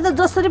 मलाई त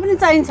जसरी पनि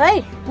चाहिन्छ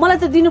है, मलाई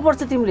त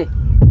दिनुपर्छ तिमीले।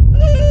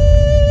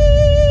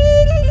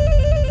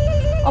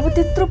 अब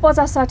त्यत्रो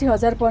 50-60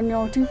 हजार पर्ने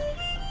औँठी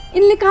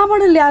यिनले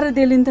कहाँबाट ल्याएर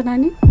देलिन् त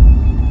नानी?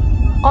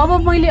 अब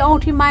मैले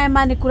औँठी माया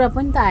मार्ने कुरा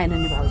पनि त आएन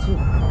नि भाउजू।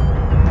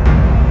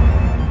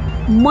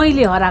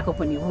 मैले हराएको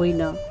पनि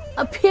होइन,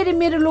 फेरि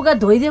मेरो लुगा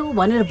धोइदेऊ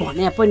भनेर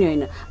भने पनि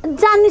होइन।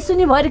 जानी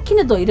सुनी भएर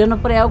किन धोइरहनु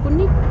पर्यो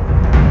कुन्नी?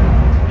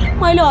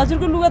 मैले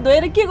हजुरको लुगा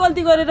धोएर के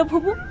गल्ती गरेर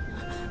फुपू?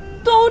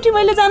 त्यो औँठी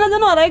मैले जान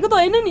हराएको त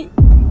होइन नि।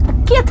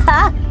 के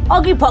थाहा,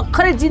 अघि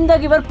भर्खरै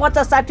जिन्दगीभर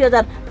 50-60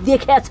 हजार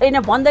देखिया छैन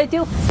भन्दै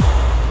थियो।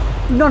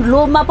 न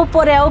लोभमा पो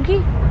पर्या हो कि?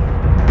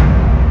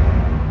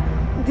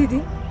 दिदी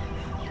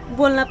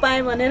बोल्न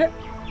पाएँ भनेर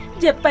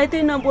जे पाए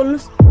त्यही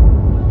नबोल्नुहोस्।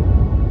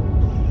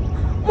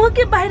 म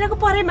के बाहिरको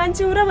पढाइ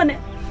मान्छे हो र भने?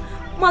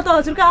 म त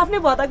हजुरको आफ्नै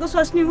भताको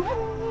स्वास्नी हो।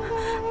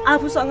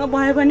 आफूसँग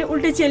भयो भने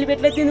उल्टै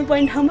चेलीबेटीलाई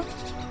दिनुपर्ने ठाउँमा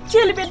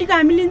चेलीबेटीको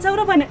हामी लिन्छौँ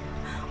र भने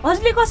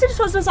हजुरले कसरी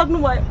सोच्न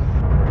सक्नुभयो?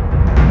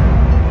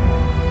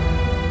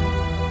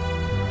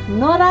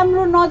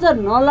 नराम्रो नजर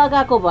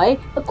नलगाएको भए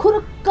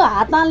खुरुक्क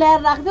हातमा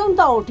ल्याएर राख्देऊ नि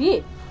त औँठी।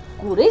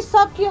 कुरै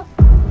सक्यो।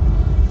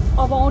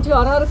 अब औँठी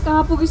हराएर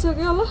कहाँ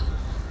पुगिसक्यो होला?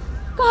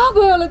 कहाँ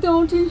गयो होला त्यो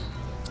औँठी?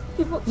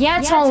 यहाँ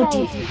छ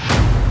औँठी।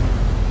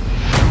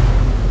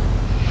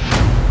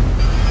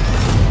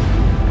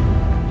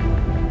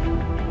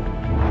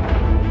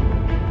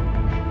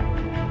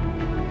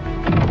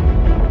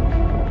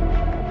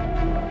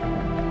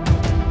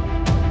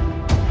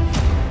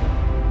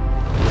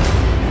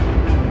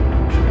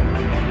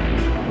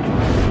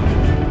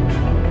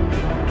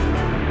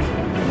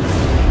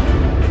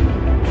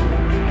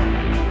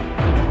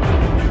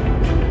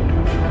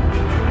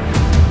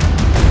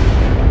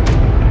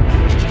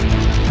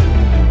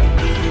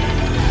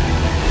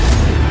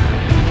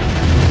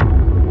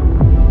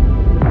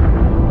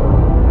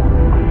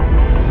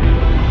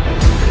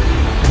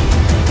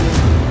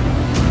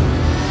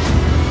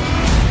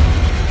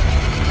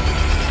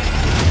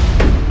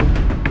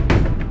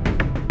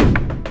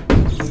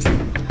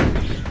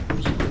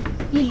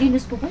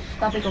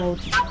 तपाईँको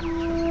औँठी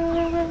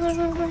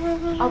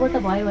अब त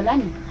भयो होला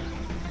नि।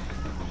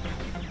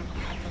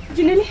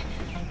 जुनेली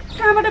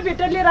कहाँबाट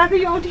भेटेर लिएर आएको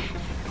यो औँठी?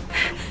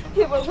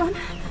 हे भगवान्,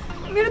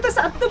 मेरो त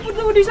सातो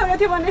पुत्रो उठिसकेको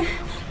थियो भने।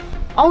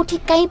 औँठी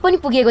कहीँ पनि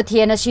पुगेको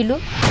थिएन सिलु।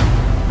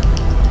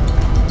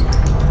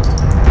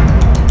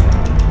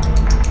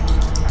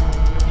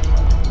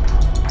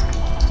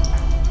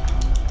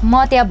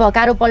 म त्यहाँ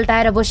भकारो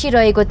पल्टाएर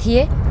बसिरहेको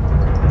थिएँ।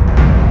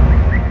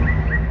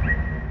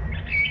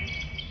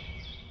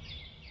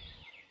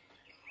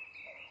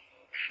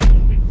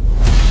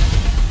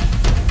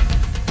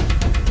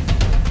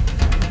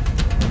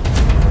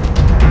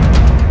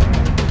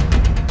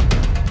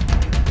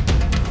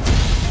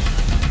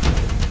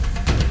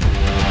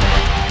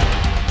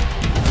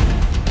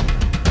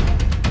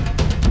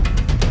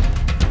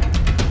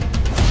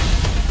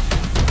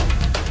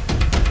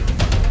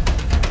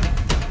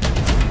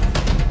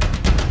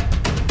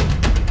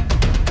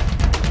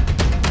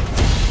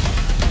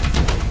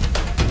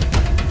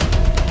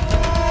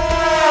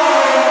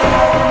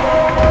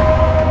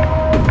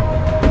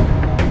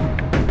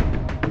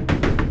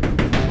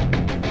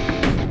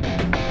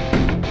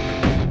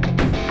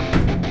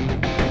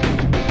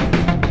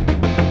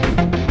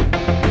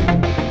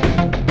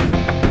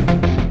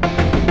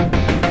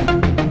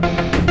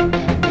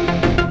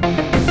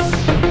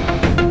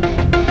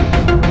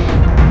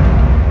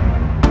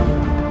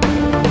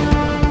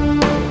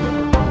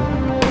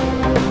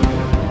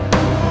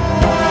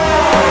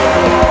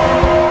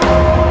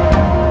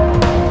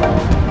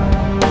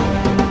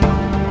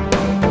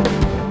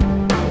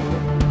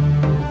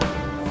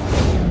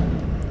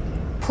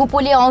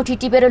 फुपूले औँठी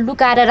टिपेर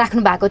लुकाएर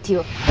राख्नु भएको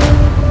थियो।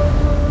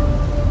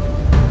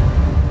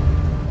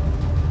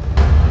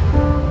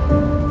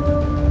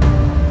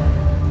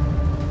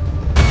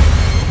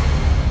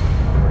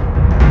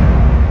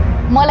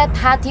 मलाई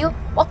थाहा थियो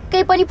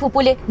पक्कै पनि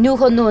फुपूले न्यु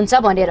खोज्नुहुन्छ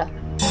भनेर।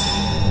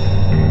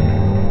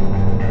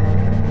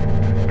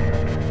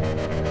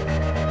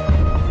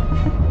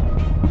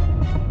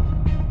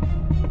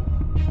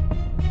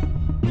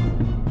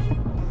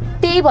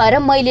 त्यही भएर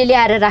मैले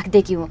ल्याएर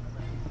राख्देकी हुँ।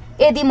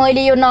 यदि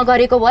मैले यो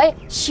नगरेको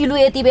भए सिलु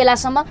यति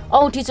बेलासम्म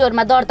औँठी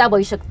चोरमा दर्ता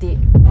भइसक्थे।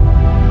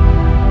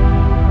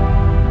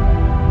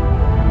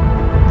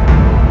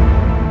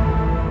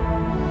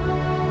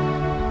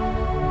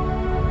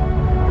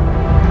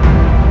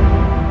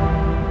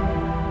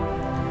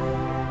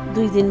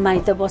 दुई दिन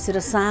माइत बसेर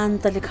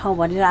शान्तले खाउँ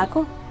भनेर आएको,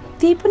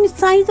 त्यही पनि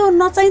चाहिँदो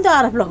नचाहिँदो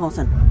आरोप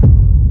लगाउँछन्।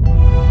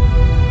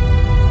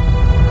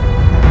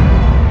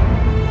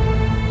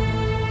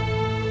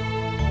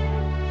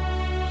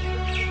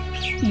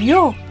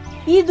 यो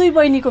यी दुई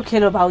बहिनीको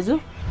खेल हो भाउजू।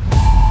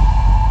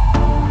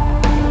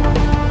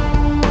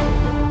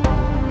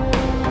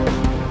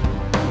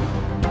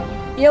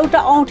 एउटा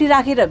औँठी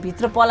राखेर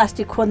भित्र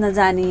प्लास्टिक खोज्न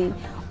जाने,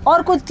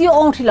 अर्को त्यो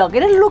औँठी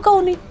लगेर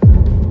लुकाउने।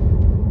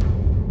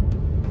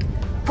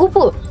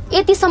 फुपू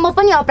यतिसम्म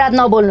पनि अपराध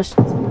नबोल्नुस्।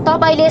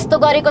 तपाईले यस्तो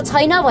गरेको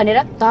छैन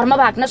भनेर धर्म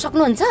भाग्न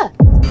सक्नुहुन्छ?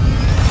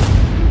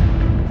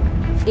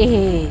 ए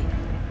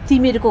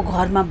तिमीहरूको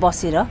घरमा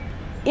बसेर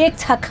एक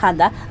छाक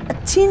खाँदा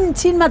छिन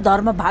छिनमा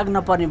धर्म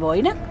भाग्न पर्ने भयो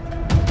होइन?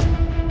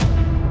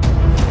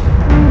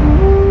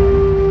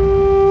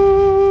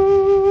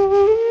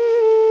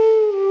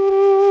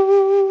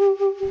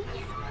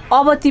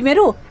 अब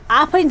तिमीहरू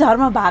आफै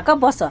धर्म भाका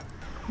बस।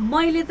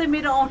 मैले त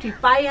मेरो औँठी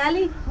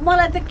पाइहालेँ,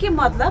 मलाई त के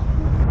मतलब?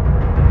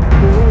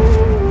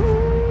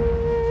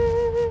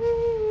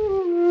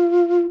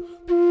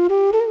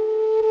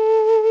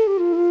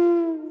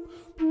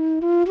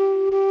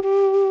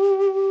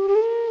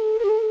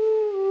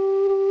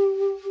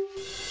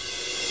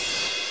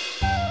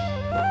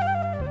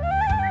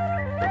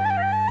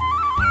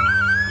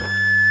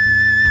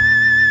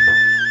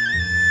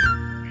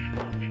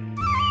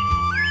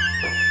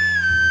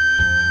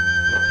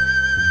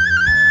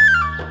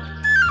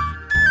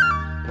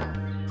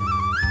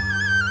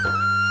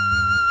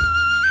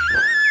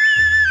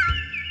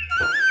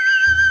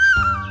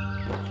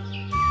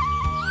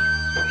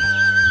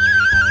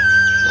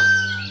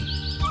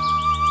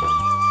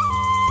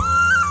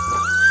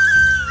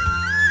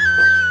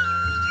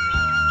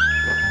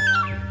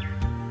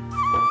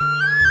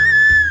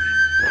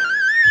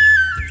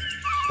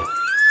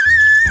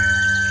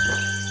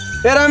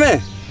 ए रामे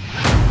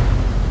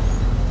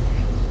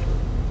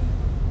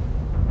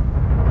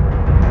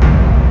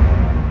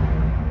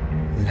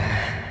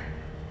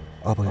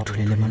अब यो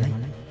ठुलीले मलाई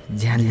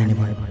ज्यान लिने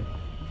भयो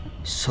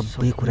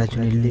सबै कुरा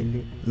जुनेलले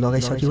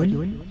लगाइसक्यो नि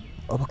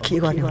अब के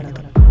गर्ने होला त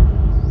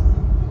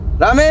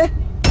रामे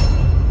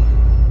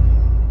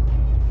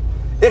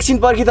एकछिन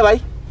पर्खी त भाइ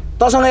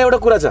तसँग एउटा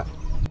कुरा छ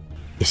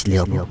यसले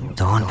अब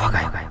झन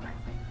भगायो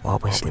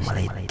अब यसले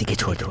मलाई यत्तिकै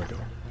छोड्यो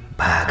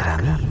भाग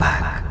रामे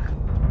भाग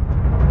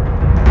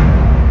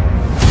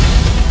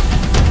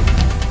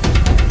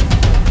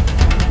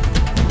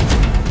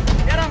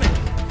ए रामे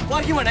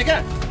पर्खी भने क्या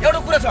एउटा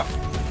कुरा छ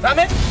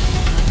रामे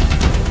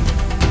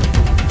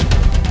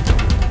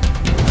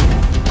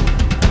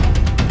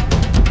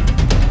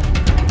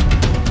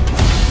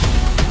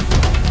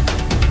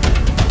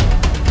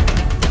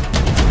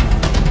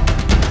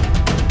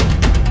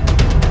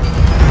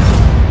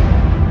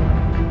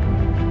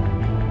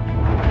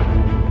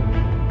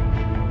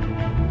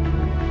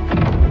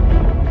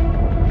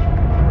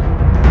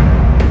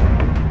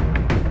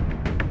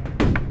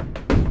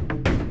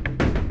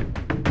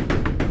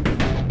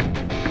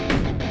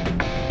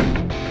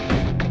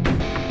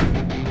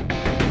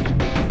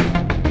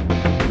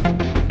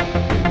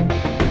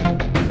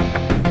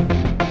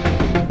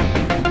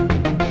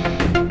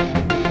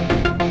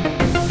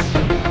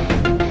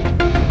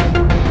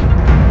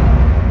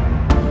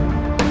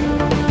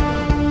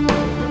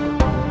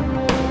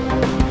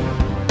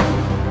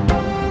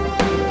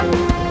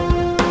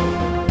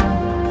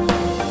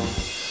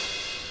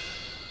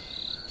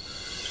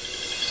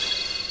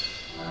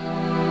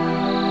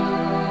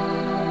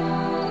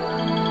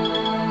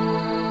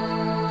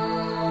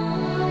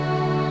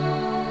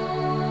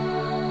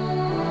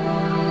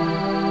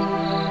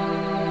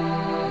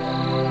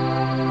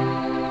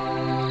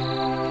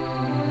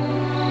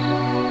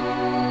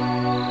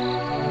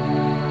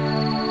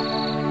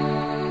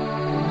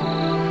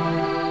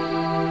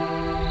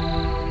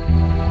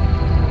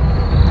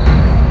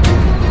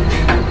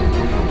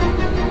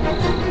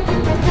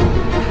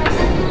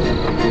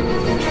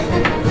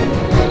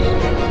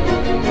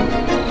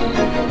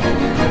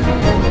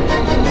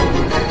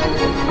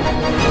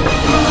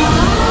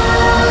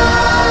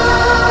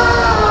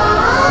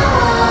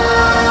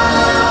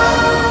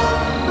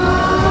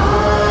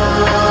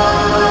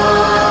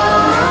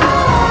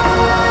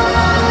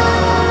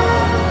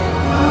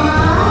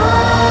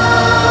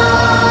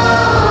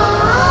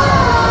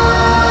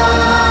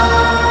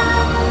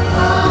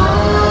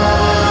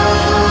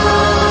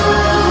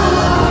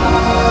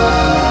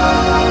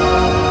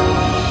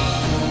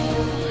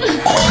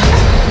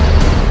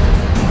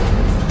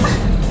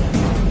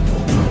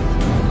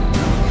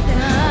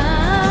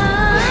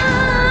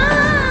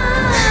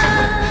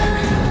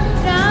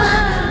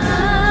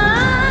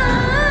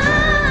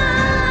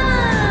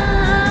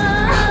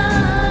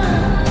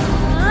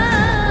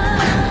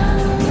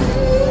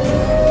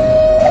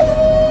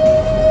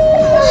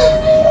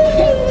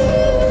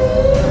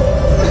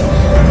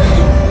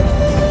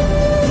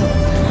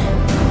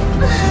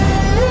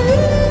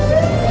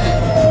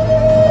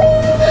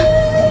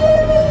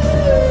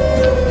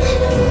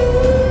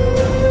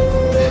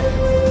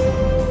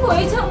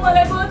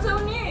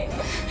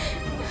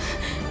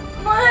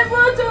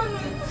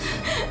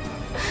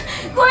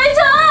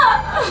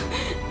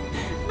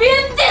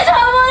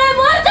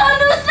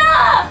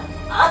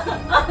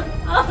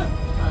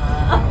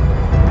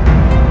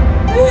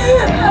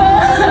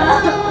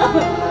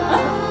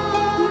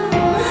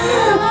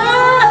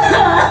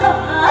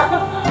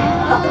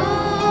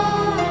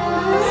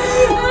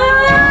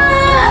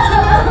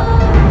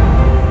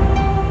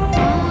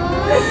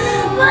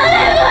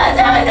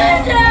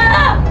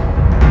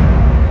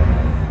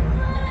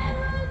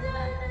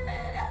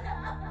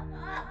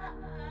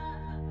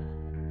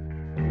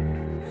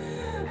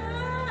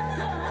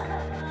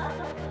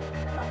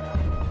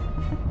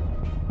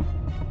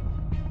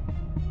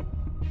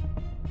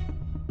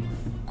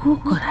को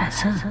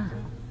कराछ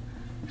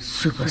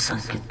शुभ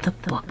संकेत त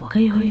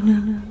पक्कै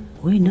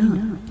होइन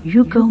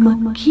यो गाउँमा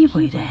के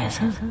भइरहेछ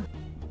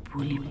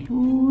भोलि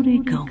पुरै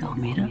गाउँ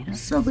घुमेर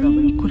सबै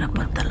कुरा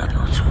पत्ता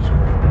लगाउँछु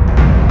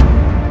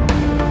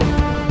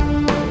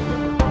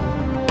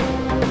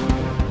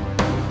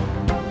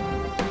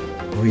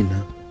होइन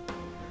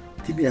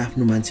तिमी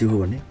आफ्नो मान्छे हो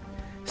भने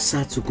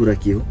साँचो कुरा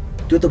के हो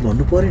त्यो त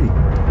भन्नु पर्यो नि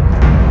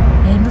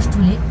हेर्नुस्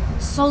ठुले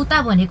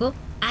सौता भनेको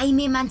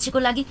आइमे मान्छेको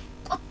लागि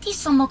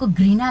कतिसम्मको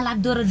घृणा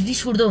लाग्दो र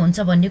रिस उठ्दो हुन्छ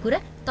भन्ने कुरा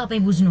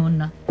तपाईँ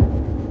बुझ्नुहुन्न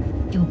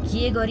त्यो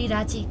के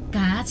गरिरहेछ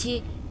कहाँ छे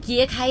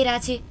के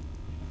खाइरहेछ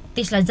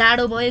त्यसलाई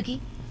जाडो भयो कि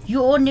यो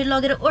ओढ्ने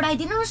लगेर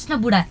ओढाइदिनुहोस् न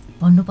बुढा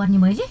भन्नुपर्ने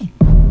मैले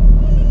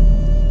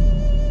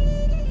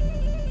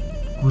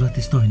कुरा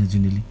त्यस्तो होइन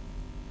जुनेली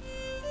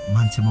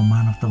मान्छेमा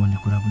मानवता भन्ने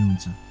कुरा पनि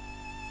हुन्छ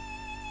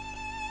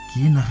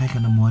के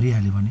नखाइकन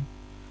मरिहाल्यो भने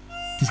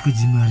त्यसको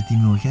जिम्मेवारी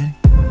तिमी हो क्या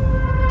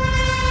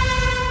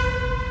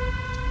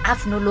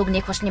आफ्नो लोग्ने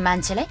खोज्ने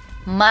मान्छेलाई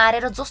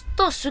मारेर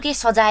जस्तो सुकै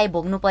सजाय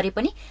भोग्नु परे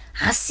पनि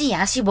हाँसी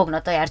हाँसी भोग्न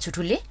तयार छु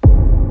ठुले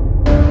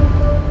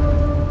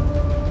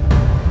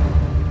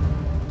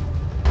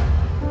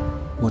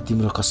म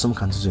तिम्रो कसम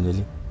खान्छु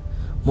जुनेली,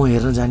 म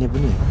हेर्न जाने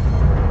पनि होइन।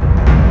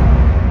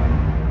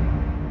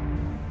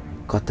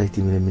 कतै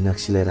तिमीले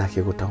मीनाक्षीलाई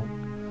राखेको ठाउँ,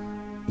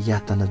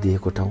 यातना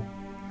दिएको ठाउँ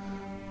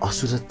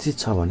असुरक्षित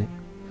छ भने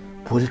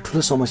भोलि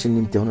ठुलो समस्या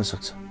निम्ति आउन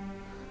सक्छ।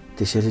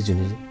 त्यसैले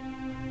जुनेली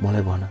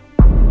मलाई भन,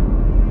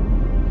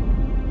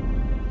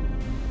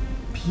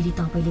 फेरि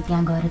तपाईँले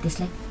त्यहाँ गएर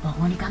त्यसलाई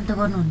भगाउने काम त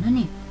गर्नुहुन्न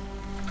नि?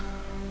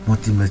 म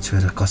तिमीलाई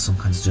छोएर कसम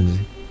खान्छु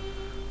जुनेली,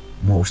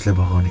 म उसलाई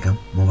भगाउने काम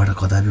मबाट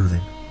कदापि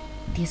हुँदैन।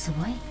 त्यसो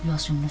भए ल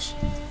सुन्नुहोस्,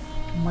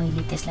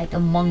 मैले त्यसलाई त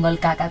मङ्गल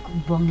काकाको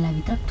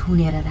बङ्गलाभित्र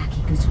थुनेर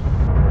राखेको छु।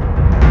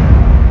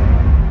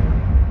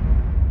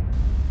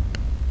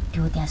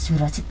 त्यो त्यहाँ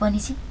सुरक्षित पनि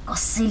छ,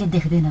 कसैले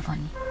देख्दैन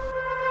पनि।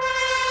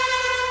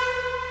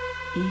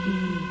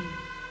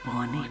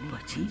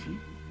 भनेपछि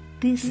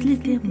त्यसले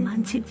त्यहाँ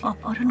मान्छे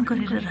अपहरण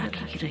गरेर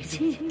राखेकी रहेछ।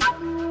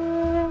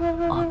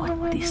 अब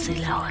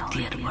त्यसैलाई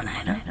हतियार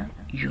बनाएर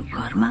यो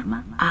घरमा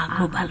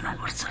आगो बाल्नु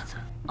पर्छ।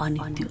 अनि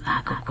त्यो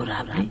आगोको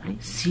रापले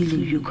सिलो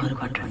यो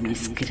घरबाट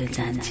निस्केर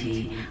जान्छ।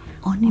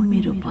 अनि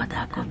मेरो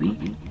बधाकवि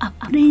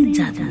आफ्नै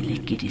जातले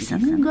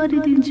केटीसँग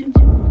गरिदिन्छु।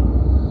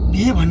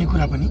 बिहे भन्ने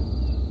कुरा पनि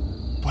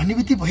भन्ने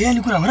बित्तिकै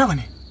भइहाल्ने कुरा हो र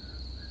भने?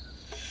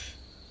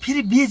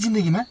 फेरि बिहे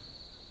जिन्दगीमा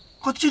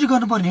कतिचोटि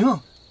गर्नुपर्ने हो?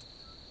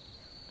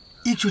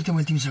 एकचोटि त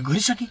मैले तिमीसँग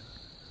गरिसकेँ,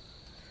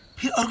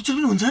 फेरि अर्कोचोटि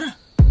पनि हुन्छ र?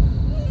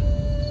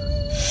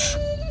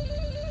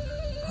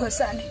 हो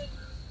सानी,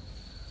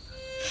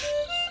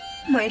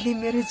 मैले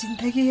मेरो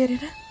जिन्दगी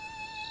हेरेर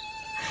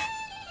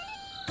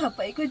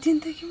तपाईँको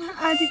जिन्दगीमा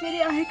आधी फेरि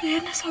आएको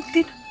हेर्न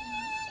सक्दिनँ।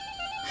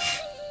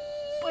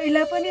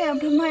 पहिला पनि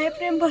हाम्रो माया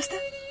प्रेम बस्दा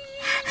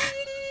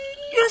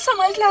यो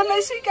समाजले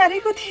हामीलाई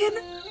स्वीकारेको थिएन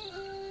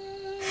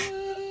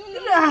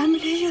र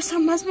हामीले यो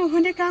समाजमा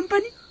हुने काम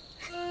पनि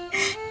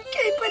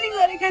केही पनि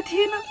गरेका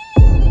थिएनौँ।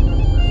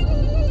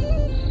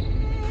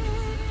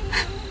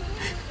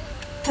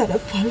 तर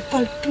पल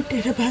पल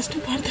टुटेर बाँच्नु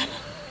पर्दैन।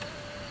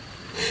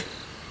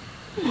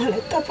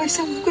 मलाई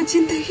तपाईँसँगको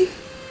जिन्दगी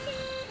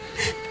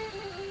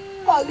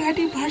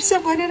अगाडि बढ्छ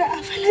भनेर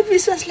आफैलाई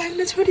विश्वास लाग्न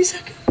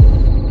छोडिसक्यो।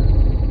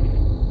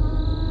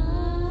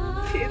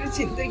 मेरो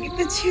जिन्दगी त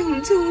जे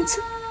हुन्छ हुन्छ,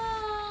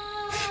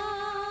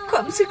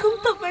 कमसे कम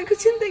तपाईँको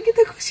जिन्दगी त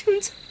खुसी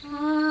हुन्छ।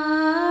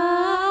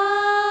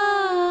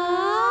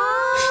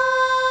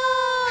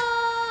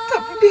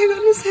 तपाईँ बिहे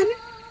गर्नु सानो,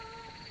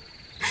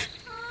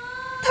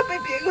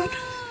 तपाईँ बिहे गर्नु।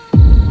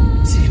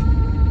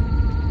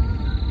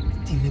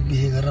 तिमीले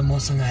बिहे गरेर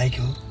मसँग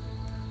आएको हो।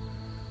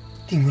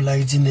 तिम्रो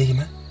लागि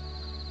जिन्दगीमा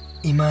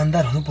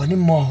इमान्दार हुनुपर्ने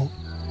म हो।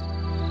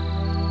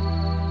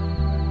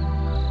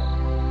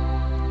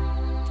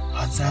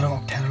 हजारौं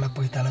अप्ठ्यारोलाई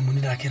पैताला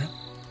मुनि राखेर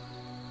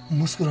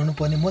मुस्कुराउनु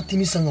पर्ने म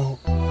तिमीसँग हो।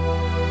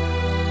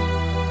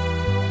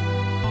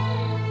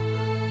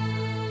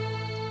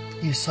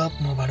 यो सब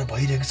मबाट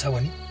भइरहेको छ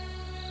भने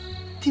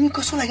तिमी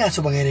कसको लागि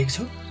आँसु बगाइरहेको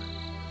छौ?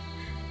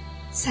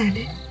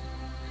 साने,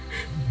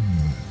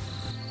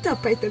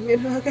 तपाईँ त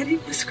मेरो अगाडि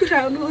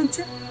मुस्कुराउनुहुन्छ।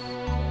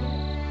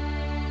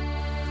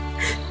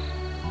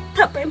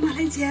 तपाईँ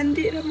मलाई ज्यान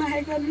दिएर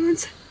माया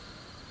गर्नुहुन्छ।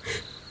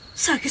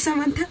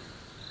 सकेसम्म त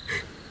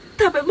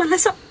तपाईँ मलाई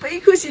सबै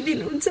खुसी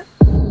दिनुहुन्छ।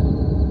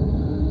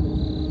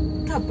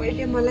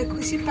 तपाईँले मलाई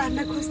खुसी पार्न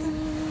खोज्दा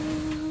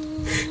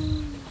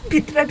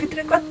भित्रभित्र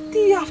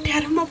कति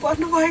अप्ठ्यारोमा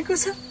पर्नु भएको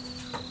छ।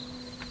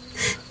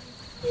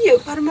 यो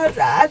घरमा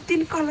रात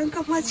दिन कलङ्क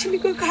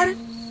मचिनुको कारण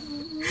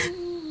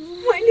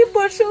मैले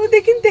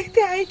वर्षौंदेखि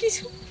देख्दै आएकी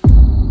छु।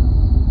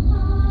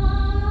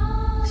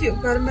 यो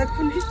घरमा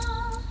कुनै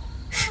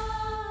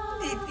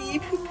दिदी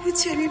फुपू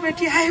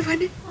चेलीबेटी आयो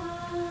भने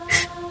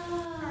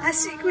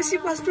हाँसी खुसी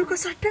बस्नुको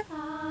सट्टा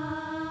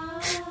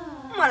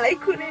मलाई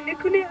कुनै न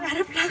कुनै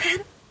आरोप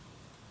लगाएर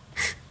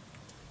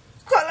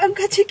कलङ्क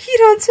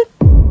झिकिरहन्छ।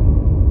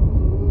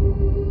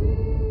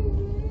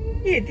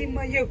 यदि म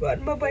यो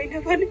घरमा भएन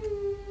भने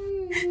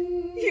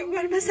यो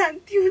घरमा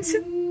शान्ति हुन्छ,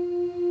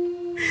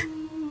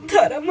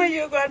 तर म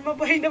यो घरमा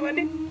भएन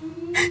भने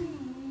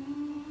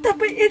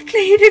तपाईँ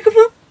एक्लै हिँडेको म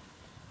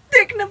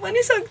देख्न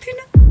पनि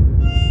सक्दिनँ।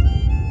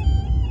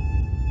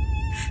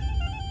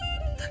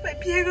 तपाईँ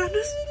बिहे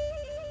गर्नुहोस्।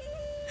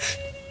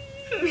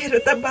 मेरो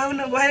त बाउ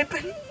नभए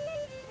पनि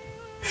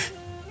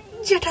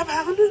जेठा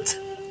बाउ हुनुहुन्छ।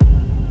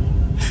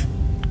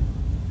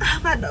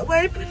 आमा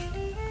नभए पनि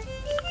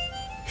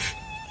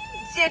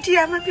जेठी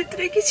आमा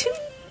भित्रेकी छिन्।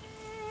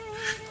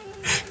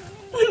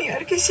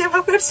 उनीहरूकै सेवा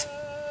गर्छु,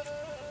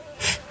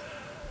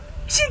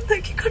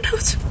 जिन्दगी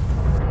कटाउँछु।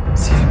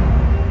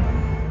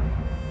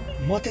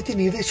 म त्यति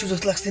निर्दय छु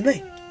जस्तो लाग्दैन है।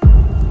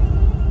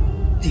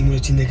 तिम्रो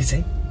जिन्दगी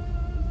चाहिँ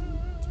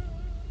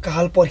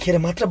काल पर्खेर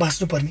मात्र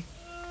बाँच्नु पर्ने,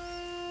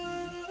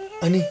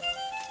 अनि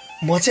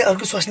म चाहिँ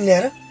अर्को स्वास्नी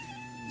ल्याएर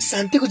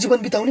शान्तिको जीवन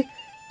बिताउने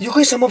यो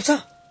कहीँ सम्भव छ?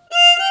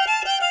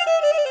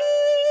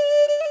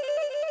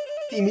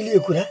 तिमीले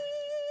यो कुरा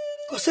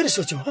कसरी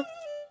सोच्यौ?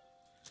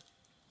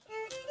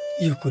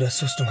 यो कुरा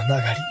सोच्नुभन्दा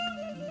अगाडि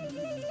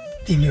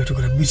तिमीले एउटा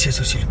कुरा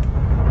बिर्सेछौ सिलु।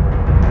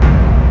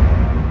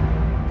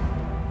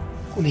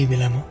 कुनै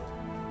बेला म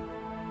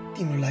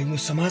तिम्रो लागि यो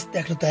समाज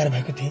त्याग्न तयार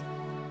भएको थिएँ,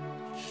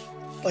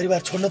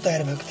 परिवार छोड्न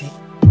तयार भएको थिएँ।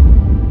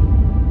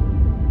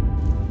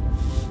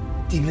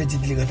 तिम्रो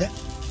जिद्दले गर्दा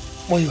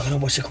म यो घरमा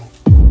बसेको हुँ।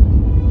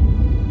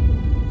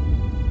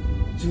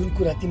 जुन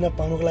कुरा तिमीलाई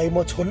पाउनको लागि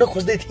म छोड्न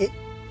खोज्दै थिएँ,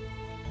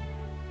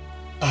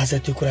 आज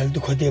त्यो कुराले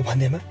दुःख दियो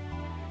भन्दैमा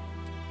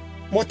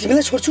म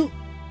तिमीलाई छोड्छु।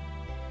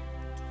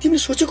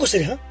 तिमीले सोच्यो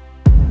कसरी?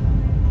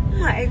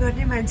 माया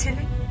गर्ने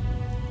मान्छेले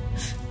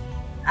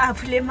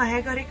आफूले माया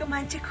गरेको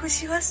मान्छे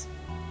खुसी होस्,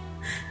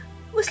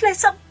 उसलाई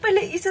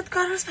सबैले इज्जत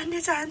गरोस्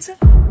भन्ने चाहन्छ।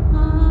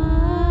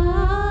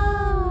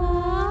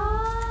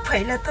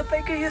 पहिला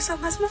तपाईको यो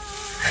समाजमा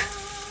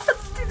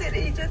कति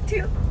धेरै इज्जत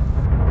थियो।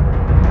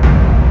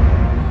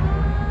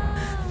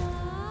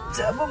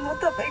 जब म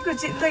तपाईको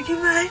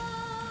जिन्दगीमा आए,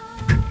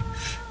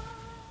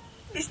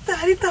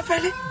 बिस्तारै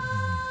तपाईले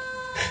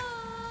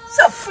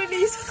सबैले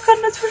इज्जत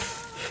गर्न छोडे,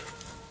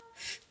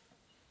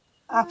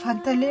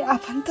 आफन्तले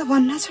आफन्त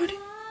भन्न छोडे,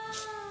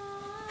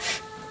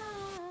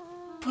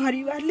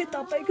 परिवारले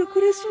तपाईको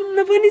कुरा सुन्न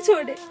पनि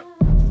छोडे।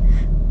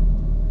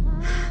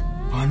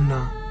 भन्न,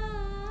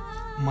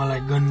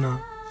 मलाई गन्न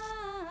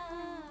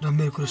र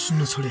मेरो कुरा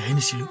सुन्न छोडे होइन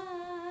सिलु।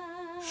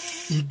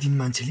 एक दिन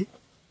मान्छेले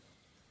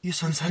यो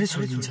संसारै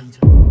छोडिदिन्छ।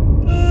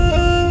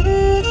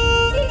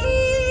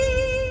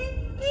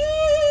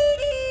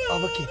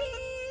 अब के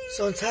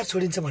संसार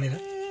छोडिन्छ भनेर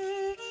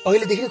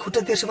अहिलेदेखि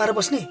खुट्टा तेर्सो पारेर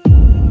बस्ने?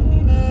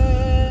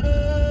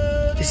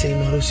 त्यसैले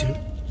नरोसिलु।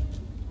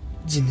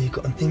 जिन्दगीको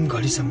अन्तिम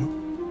घडीसम्म,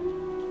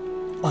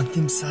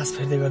 अन्तिम सास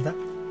फेर्दै गर्दा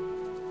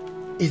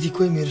यदि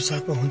कोही मेरो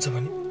साथमा हुन्छ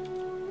भने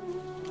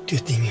त्यो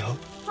तिमी हो।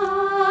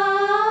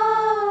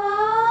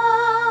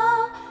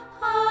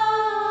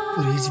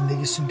 पुरै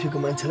जिन्दगी सुम्पिएको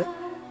मान्छेलाई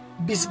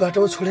बीच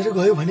बाटोमा छोडेर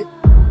गयो भने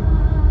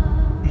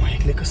म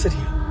एक्लै कसरी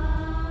हो?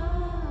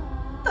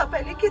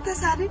 तपाईले के त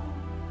सारे?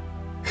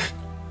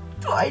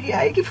 त्यो अहिले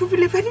आएकी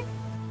फुपूले पनि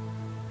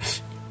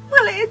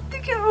मलाई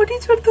यत्तिकै औँठी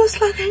छोड दोष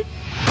लगाए।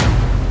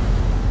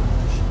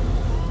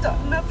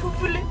 धन्न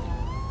फुपूले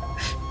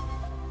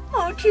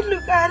औँठी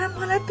लुकाएर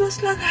मलाई दोष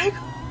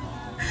लगाएको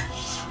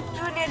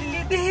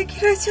जुनेलले देखेकी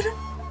रहेछ र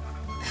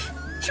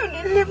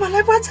जुनेलले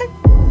मलाई बचाए।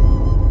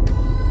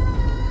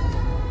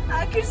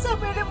 आखिर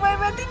सबैले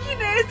मैमाथि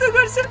किन यस्तो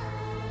गर्छ?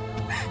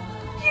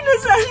 किन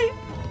साले?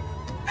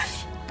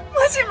 म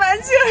चाहिँ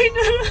मान्छे होइन।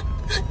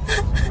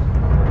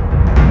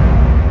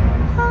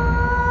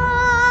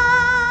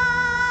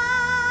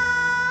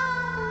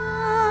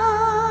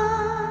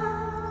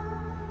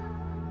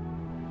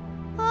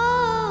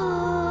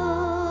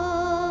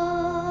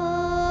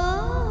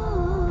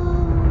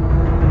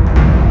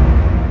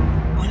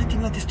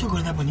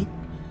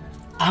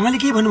 आमाले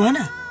के भन्नु भएन?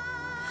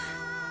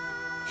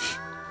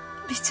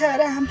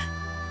 बिचारा आमा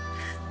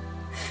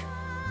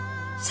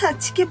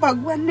साँच्चीकै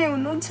भगवान नै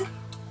हुनुहुन्छ।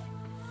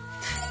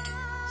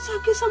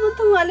 सकेसम्म त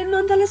उहाँले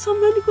नन्दलाई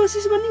सम्झाउने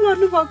कोसिस पनि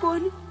गर्नुभएको हो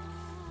नि,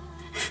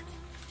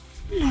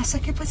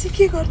 नसकेपछि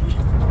के गर्नु र?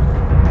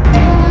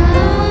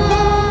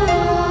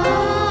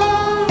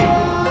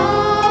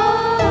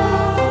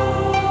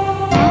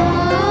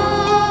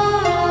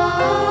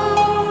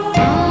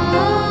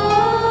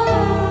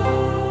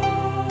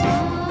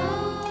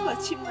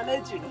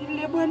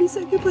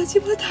 भनिसकेपछि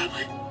पो थाहा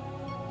भयो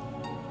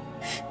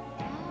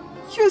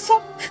यो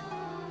सब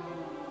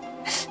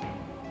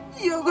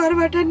यो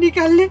घरबाट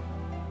निकाल्ने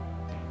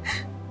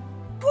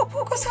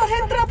फुपूको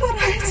षड्यन्त्र पो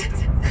रहेछ।